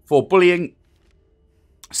for bullying.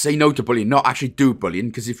 Say no to bullying, not actually do bullying,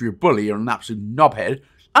 because if you're a bully, you're an absolute knobhead.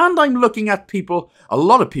 And I'm looking at people, a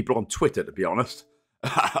lot of people on Twitter, to be honest.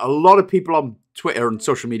 A lot of people on Twitter and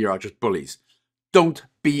social media are just bullies. Don't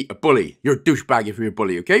be a bully. You're a douchebag if you're a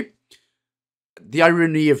bully, okay? The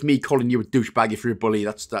irony of me calling you a douchebag if you're a bully,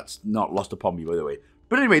 that's not lost upon me, by the way.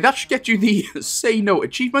 But anyway, that should get you the Say No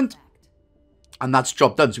achievement. And that's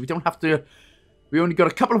job done, so we don't have to... We only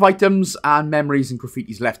got a couple of items and memories and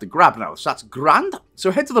graffitis left to grab now. So that's grand.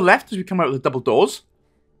 So head to the left as we come out of the double doors.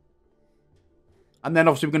 And then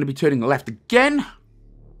obviously we're going to be turning left again.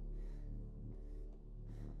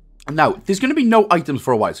 And now, there's going to be no items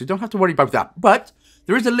for a while, so you don't have to worry about that. But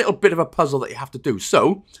there is a little bit of a puzzle that you have to do.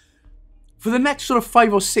 So, for the next sort of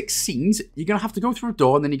 5 or 6 scenes, you're going to have to go through a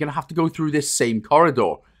door, and then you're going to have to go through this same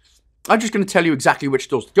corridor. I'm just going to tell you exactly which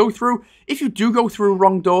doors to go through. If you do go through a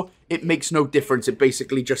wrong door, it makes no difference. It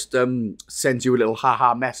basically just sends you a little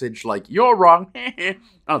haha message like, you're wrong.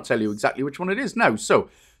 I'll tell you exactly which one it is now. So,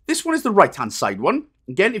 this one is the right-hand side one.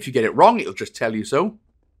 Again, if you get it wrong, it'll just tell you so,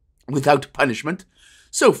 without punishment.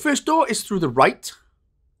 So, first door is through the right.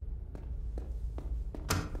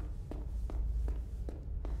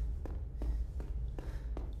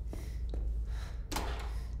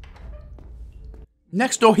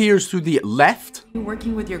 Next door here is through the left. You're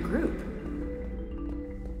working with your group.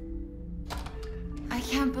 I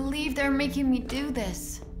can't believe they're making me do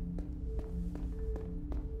this.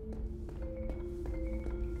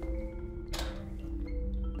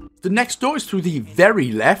 The next door is through the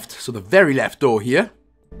very left. So the very left door here.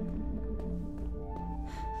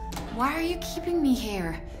 Why are you keeping me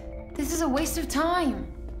here? This is a waste of time.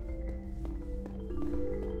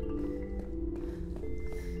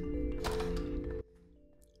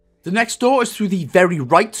 The next door is through the very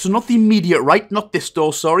right, so not the immediate right, not this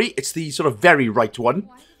door, sorry. It's the sort of very right one.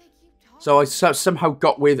 So I somehow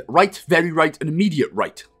got with right, very right, and immediate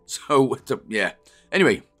right. So, yeah.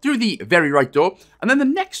 Anyway, through the very right door. And then the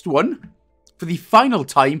next one, for the final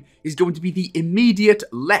time, is going to be the immediate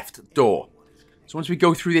left door. So once we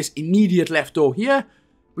go through this immediate left door here,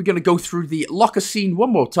 we're going to go through the locker scene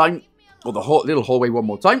one more time. Or the little hallway one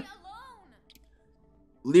more time.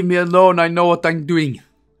 Leave me alone, I know what I'm doing.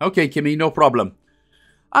 Okay, Kimmy, no problem.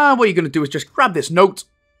 And what you're going to do is just grab this note.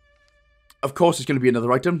 Of course, it's going to be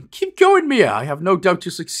another item. Keep going, Mia. I have no doubt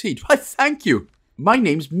you'll succeed. Why, thank you. My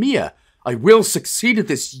name's Mia. I will succeed at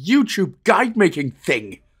this YouTube guide-making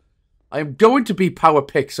thing. I am going to be Power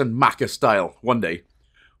Picks and Macca style one day.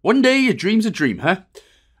 One day, a dream's a dream, huh?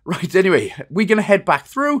 Right, anyway, we're going to head back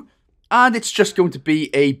through. And it's just going to be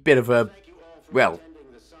a bit of a, well...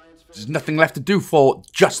 There's nothing left to do for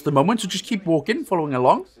just the moment, so just keep walking, following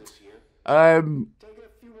along.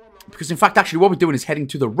 Because in fact, actually, what we're doing is heading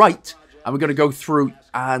to the right, and we're going to go through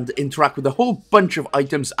and interact with a whole bunch of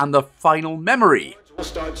items and the final memory. We'll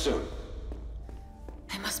start soon.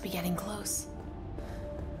 I must be getting close.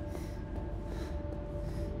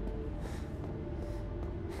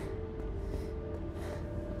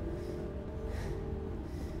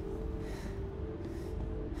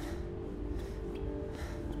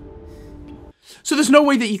 So there's no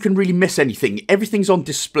way that you can really miss anything. Everything's on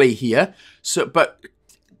display here. So, but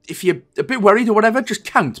if you're a bit worried or whatever, just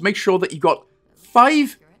count. Make sure that you got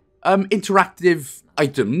 5 interactive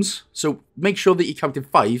items. So make sure that you counted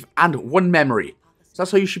 5 and 1 memory. So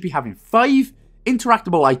that's how you should be having 5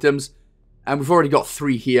 interactable items. And we've already got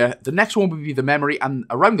 3 here. The next one will be the memory, and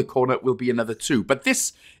around the corner will be another 2. But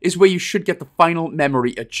this is where you should get the final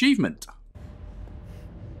memory achievement.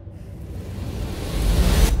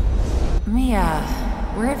 Mia,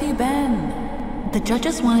 where have you been? The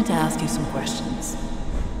judges wanted to ask you some questions.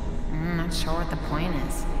 I'm not sure what the point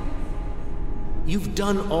is. You've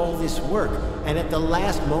done all this work, and at the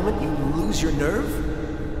last moment you lose your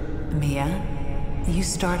nerve? Mia, you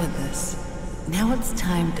started this. Now it's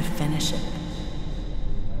time to finish it.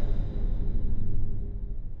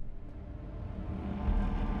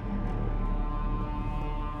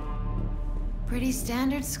 Pretty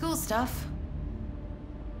standard school stuff.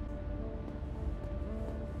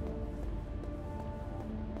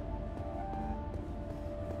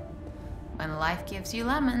 When life gives you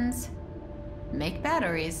lemons, make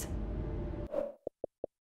batteries.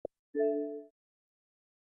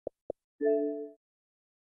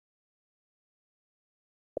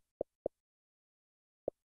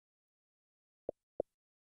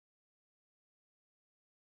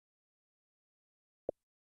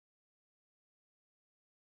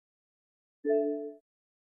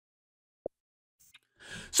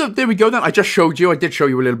 So there we go then. I just showed you. I did show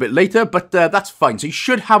you a little bit later, but that's fine. So you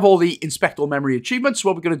should have all the Inspect All Memory achievements.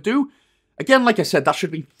 What we're going to do, again, like I said, that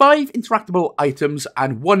should be 5 interactable items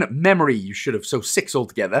and 1 memory you should have. So 6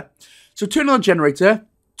 altogether. So turn on the generator,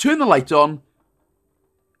 turn the light on,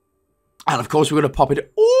 and of course we're going to pop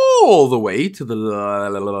it all the way to the,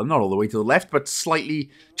 not all the way to the left, but slightly,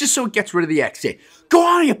 just so it gets rid of the exit. Go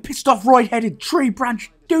on, you pissed off right-headed tree branch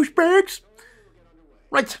douchebags.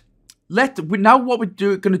 Right. Now what we're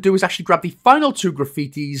going to do is actually grab the final 2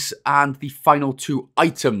 graffitis and the final 2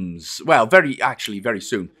 items. Well, very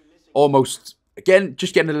soon. Almost, again,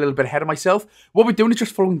 just getting a little bit ahead of myself. What we're doing is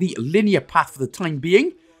just following the linear path for the time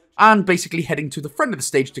being. And basically heading to the front of the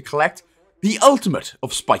stage to collect the ultimate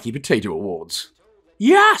of Spiky Potato Awards.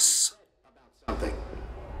 Yes! Something.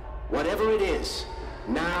 Whatever it is,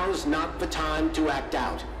 now's not the time to act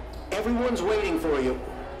out. Everyone's waiting for you.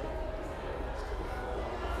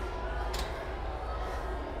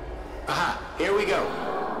 Aha, here we go.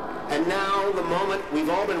 And now, the moment we've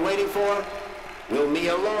all been waiting for. Will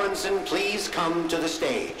Mia Lorenson please come to the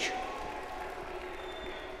stage?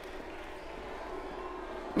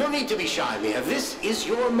 No need to be shy, Mia. This is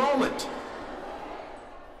your moment.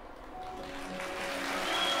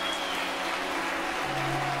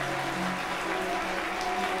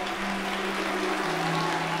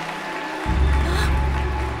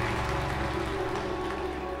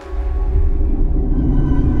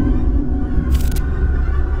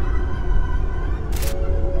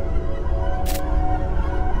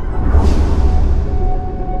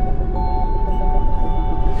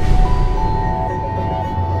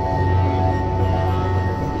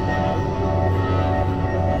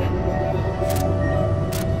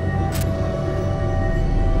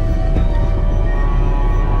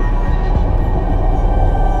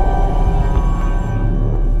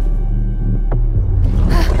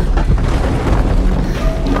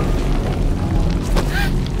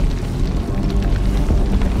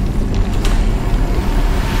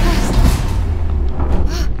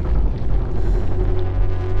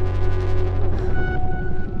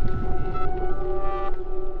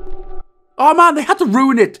 Oh man, they had to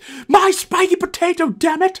ruin it. My spiky potato,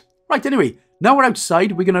 damn it. Right, anyway, now we're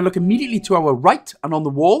outside. We're going to look immediately to our right, and on the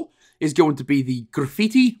wall is going to be the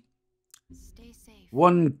graffiti. Stay safe.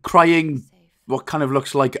 One crying, what kind of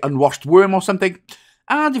looks like unwashed worm or something.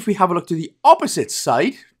 And if we have a look to the opposite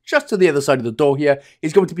side, just to the other side of the door here,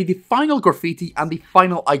 is going to be the final graffiti and the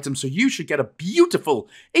final item. So you should get a beautiful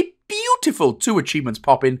 2 achievements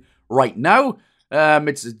popping right now.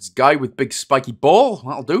 It's a guy with big spiky ball.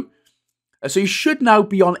 That'll do. So you should now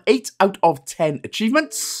be on 8 out of 10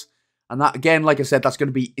 achievements. And that, again, like I said, that's going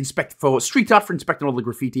to be inspect for street art for inspecting all the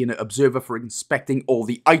graffiti and observer for inspecting all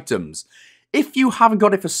the items. If you haven't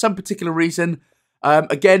got it for some particular reason,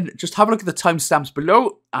 again, just have a look at the timestamps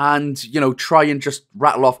below and, you know, try and just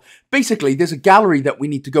rattle off. Basically, there's a gallery that we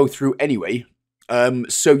need to go through anyway.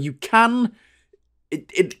 So you can...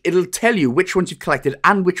 It'll tell you which ones you've collected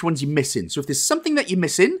and which ones you're missing. So if there's something that you're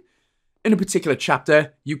missing in a particular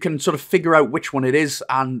chapter, you can sort of figure out which one it is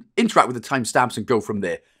and interact with the timestamps and go from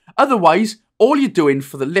there. Otherwise, all you're doing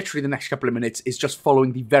for literally the next couple of minutes is just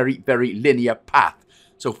following the very, very linear path.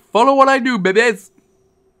 So follow what I do, babies.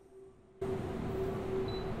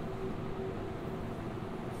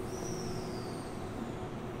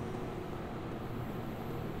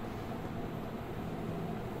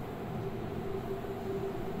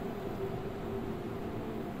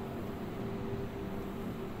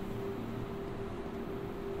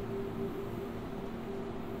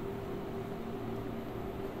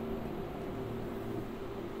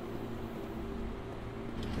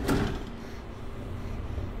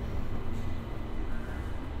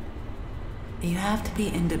 You have to be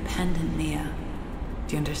independent, Mia.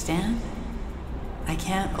 Do you understand? I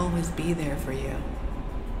can't always be there for you.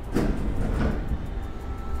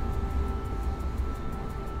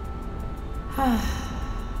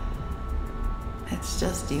 It's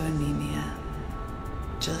just you and me, Mia.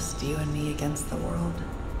 Just you and me against the world.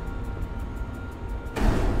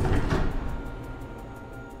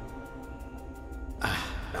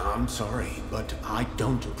 I'm sorry, but I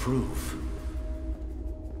don't approve.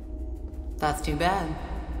 That's too bad.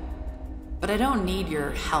 But I don't need your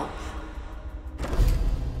help.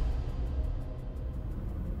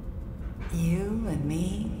 You and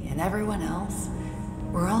me and everyone else,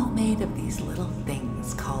 we're all made of these little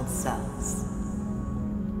things called cells.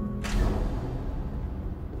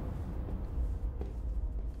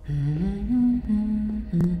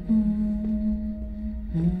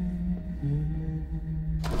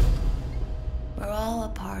 We're all a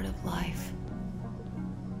part of life.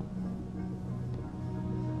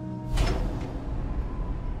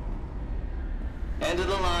 End of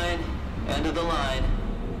the line. End of the line.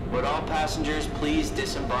 Would all passengers please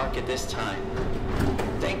disembark at this time?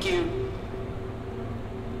 Thank you.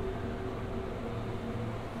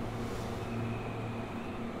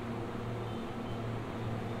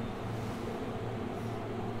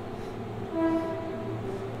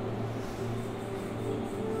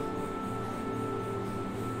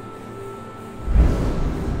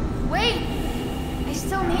 Wait! I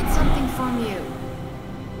still need something from you.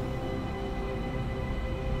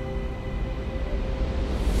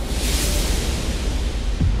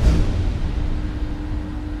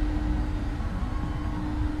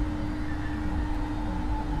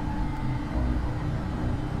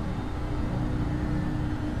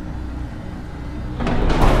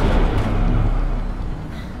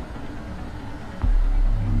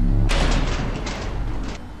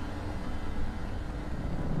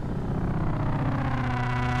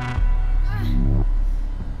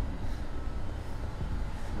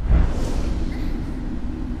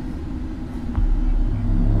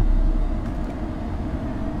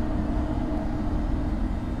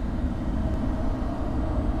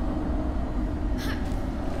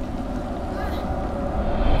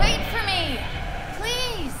 Wait for me!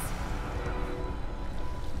 Please!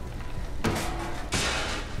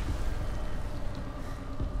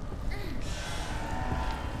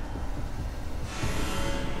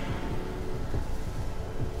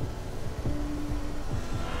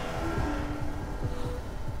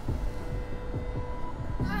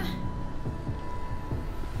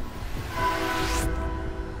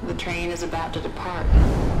 The train is about to depart.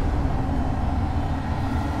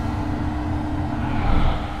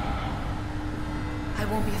 I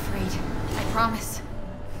won't be afraid. I promise.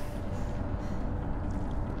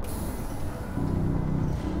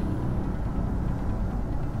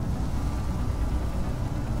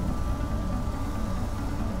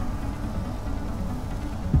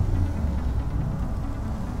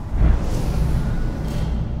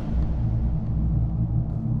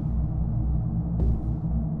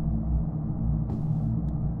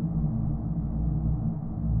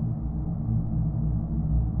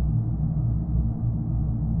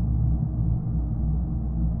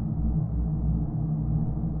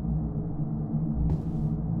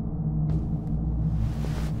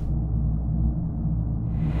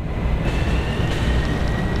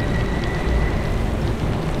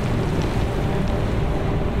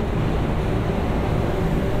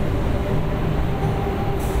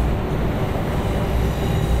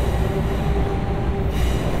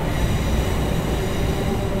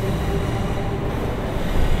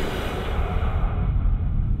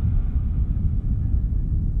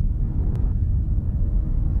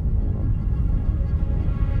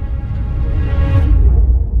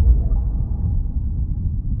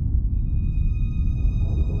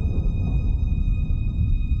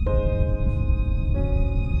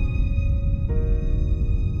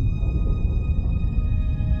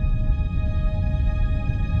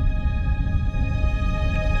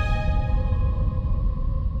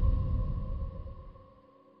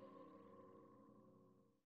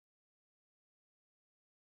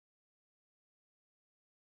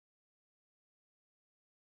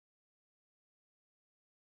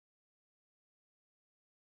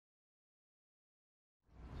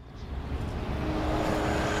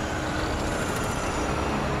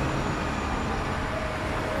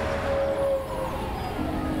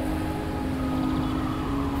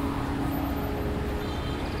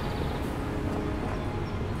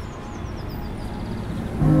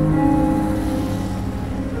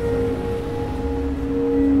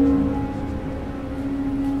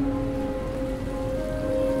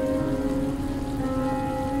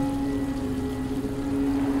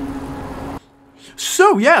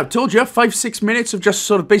 So yeah, I told you, 5-6 minutes of just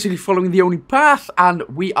sort of basically following the only path, and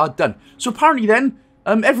we are done. So apparently then,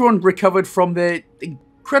 everyone recovered from their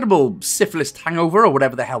incredible syphilis hangover, or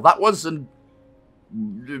whatever the hell that was, and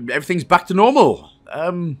everything's back to normal.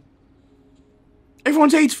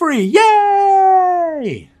 Everyone's AIDS-free,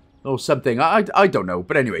 yay! Or something, I don't know,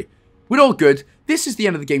 but anyway. we're all good. This is the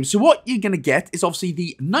end of the game. So what you're going to get is obviously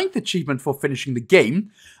the 9th achievement for finishing the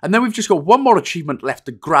game. And then we've just got one more achievement left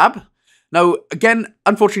to grab. Now, again,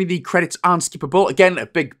 unfortunately, the credits aren't skippable. Again, a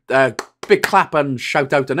big clap and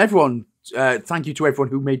shout out on everyone. Thank you to everyone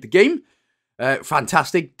who made the game.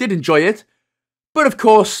 Fantastic. Did enjoy it. But of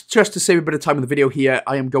course, just to save a bit of time in the video here,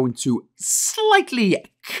 I am going to slightly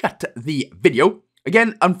cut the video.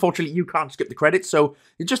 Again, unfortunately, you can't skip the credits, so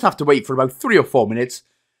you just have to wait for about 3 or 4 minutes.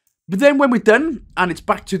 But then when we're done, and it's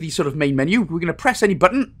back to the sort of main menu, we're going to press any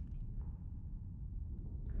button.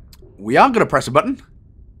 We are going to press a button.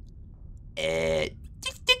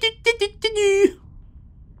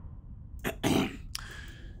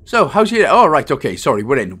 So, how's your... Oh, right, okay, sorry,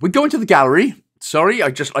 we're in. We're going to the gallery. Sorry,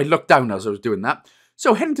 I looked down as I was doing that.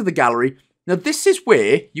 So, heading to the gallery. Now, this is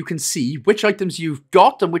where you can see which items you've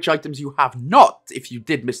got and which items you have not, if you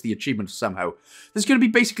did miss the achievement somehow. There's going to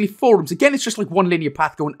be basically 4 rooms. Again, it's just like one linear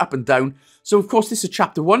path going up and down. So, of course, this is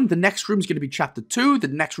chapter 1. The next room is going to be chapter 2. The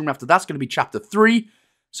next room after that's going to be chapter 3.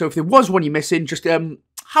 So, if there was one you're missing, just have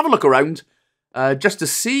a look around just to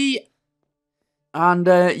see. And,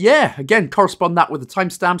 yeah, again, correspond that with the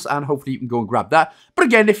timestamps, and hopefully you can go and grab that. But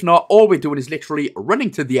again, if not, all we're doing is literally running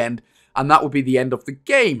to the end, and that will be the end of the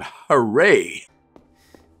game. Hooray!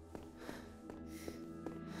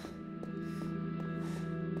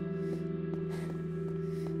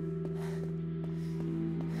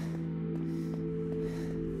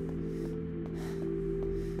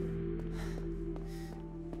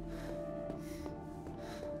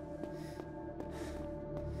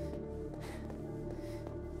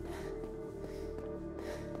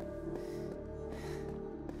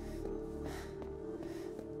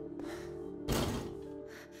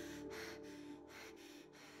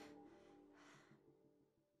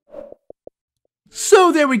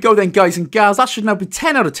 So there we go then, guys and gals. That should now be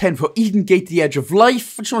 10 out of 10 for Edengate, The Edge of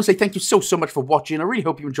Life. I just want to say thank you so much for watching. I really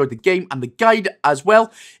hope you enjoyed the game and the guide as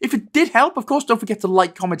well. If it did help, of course, don't forget to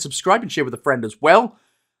like, comment, subscribe, and share with a friend as well.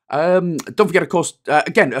 Don't forget, of course,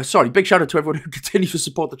 again, sorry, big shout out to everyone who continues to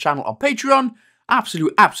support the channel on Patreon.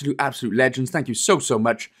 Absolute legends. Thank you so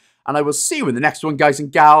much. And I will see you in the next one, guys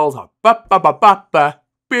and gals.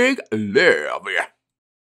 Big love.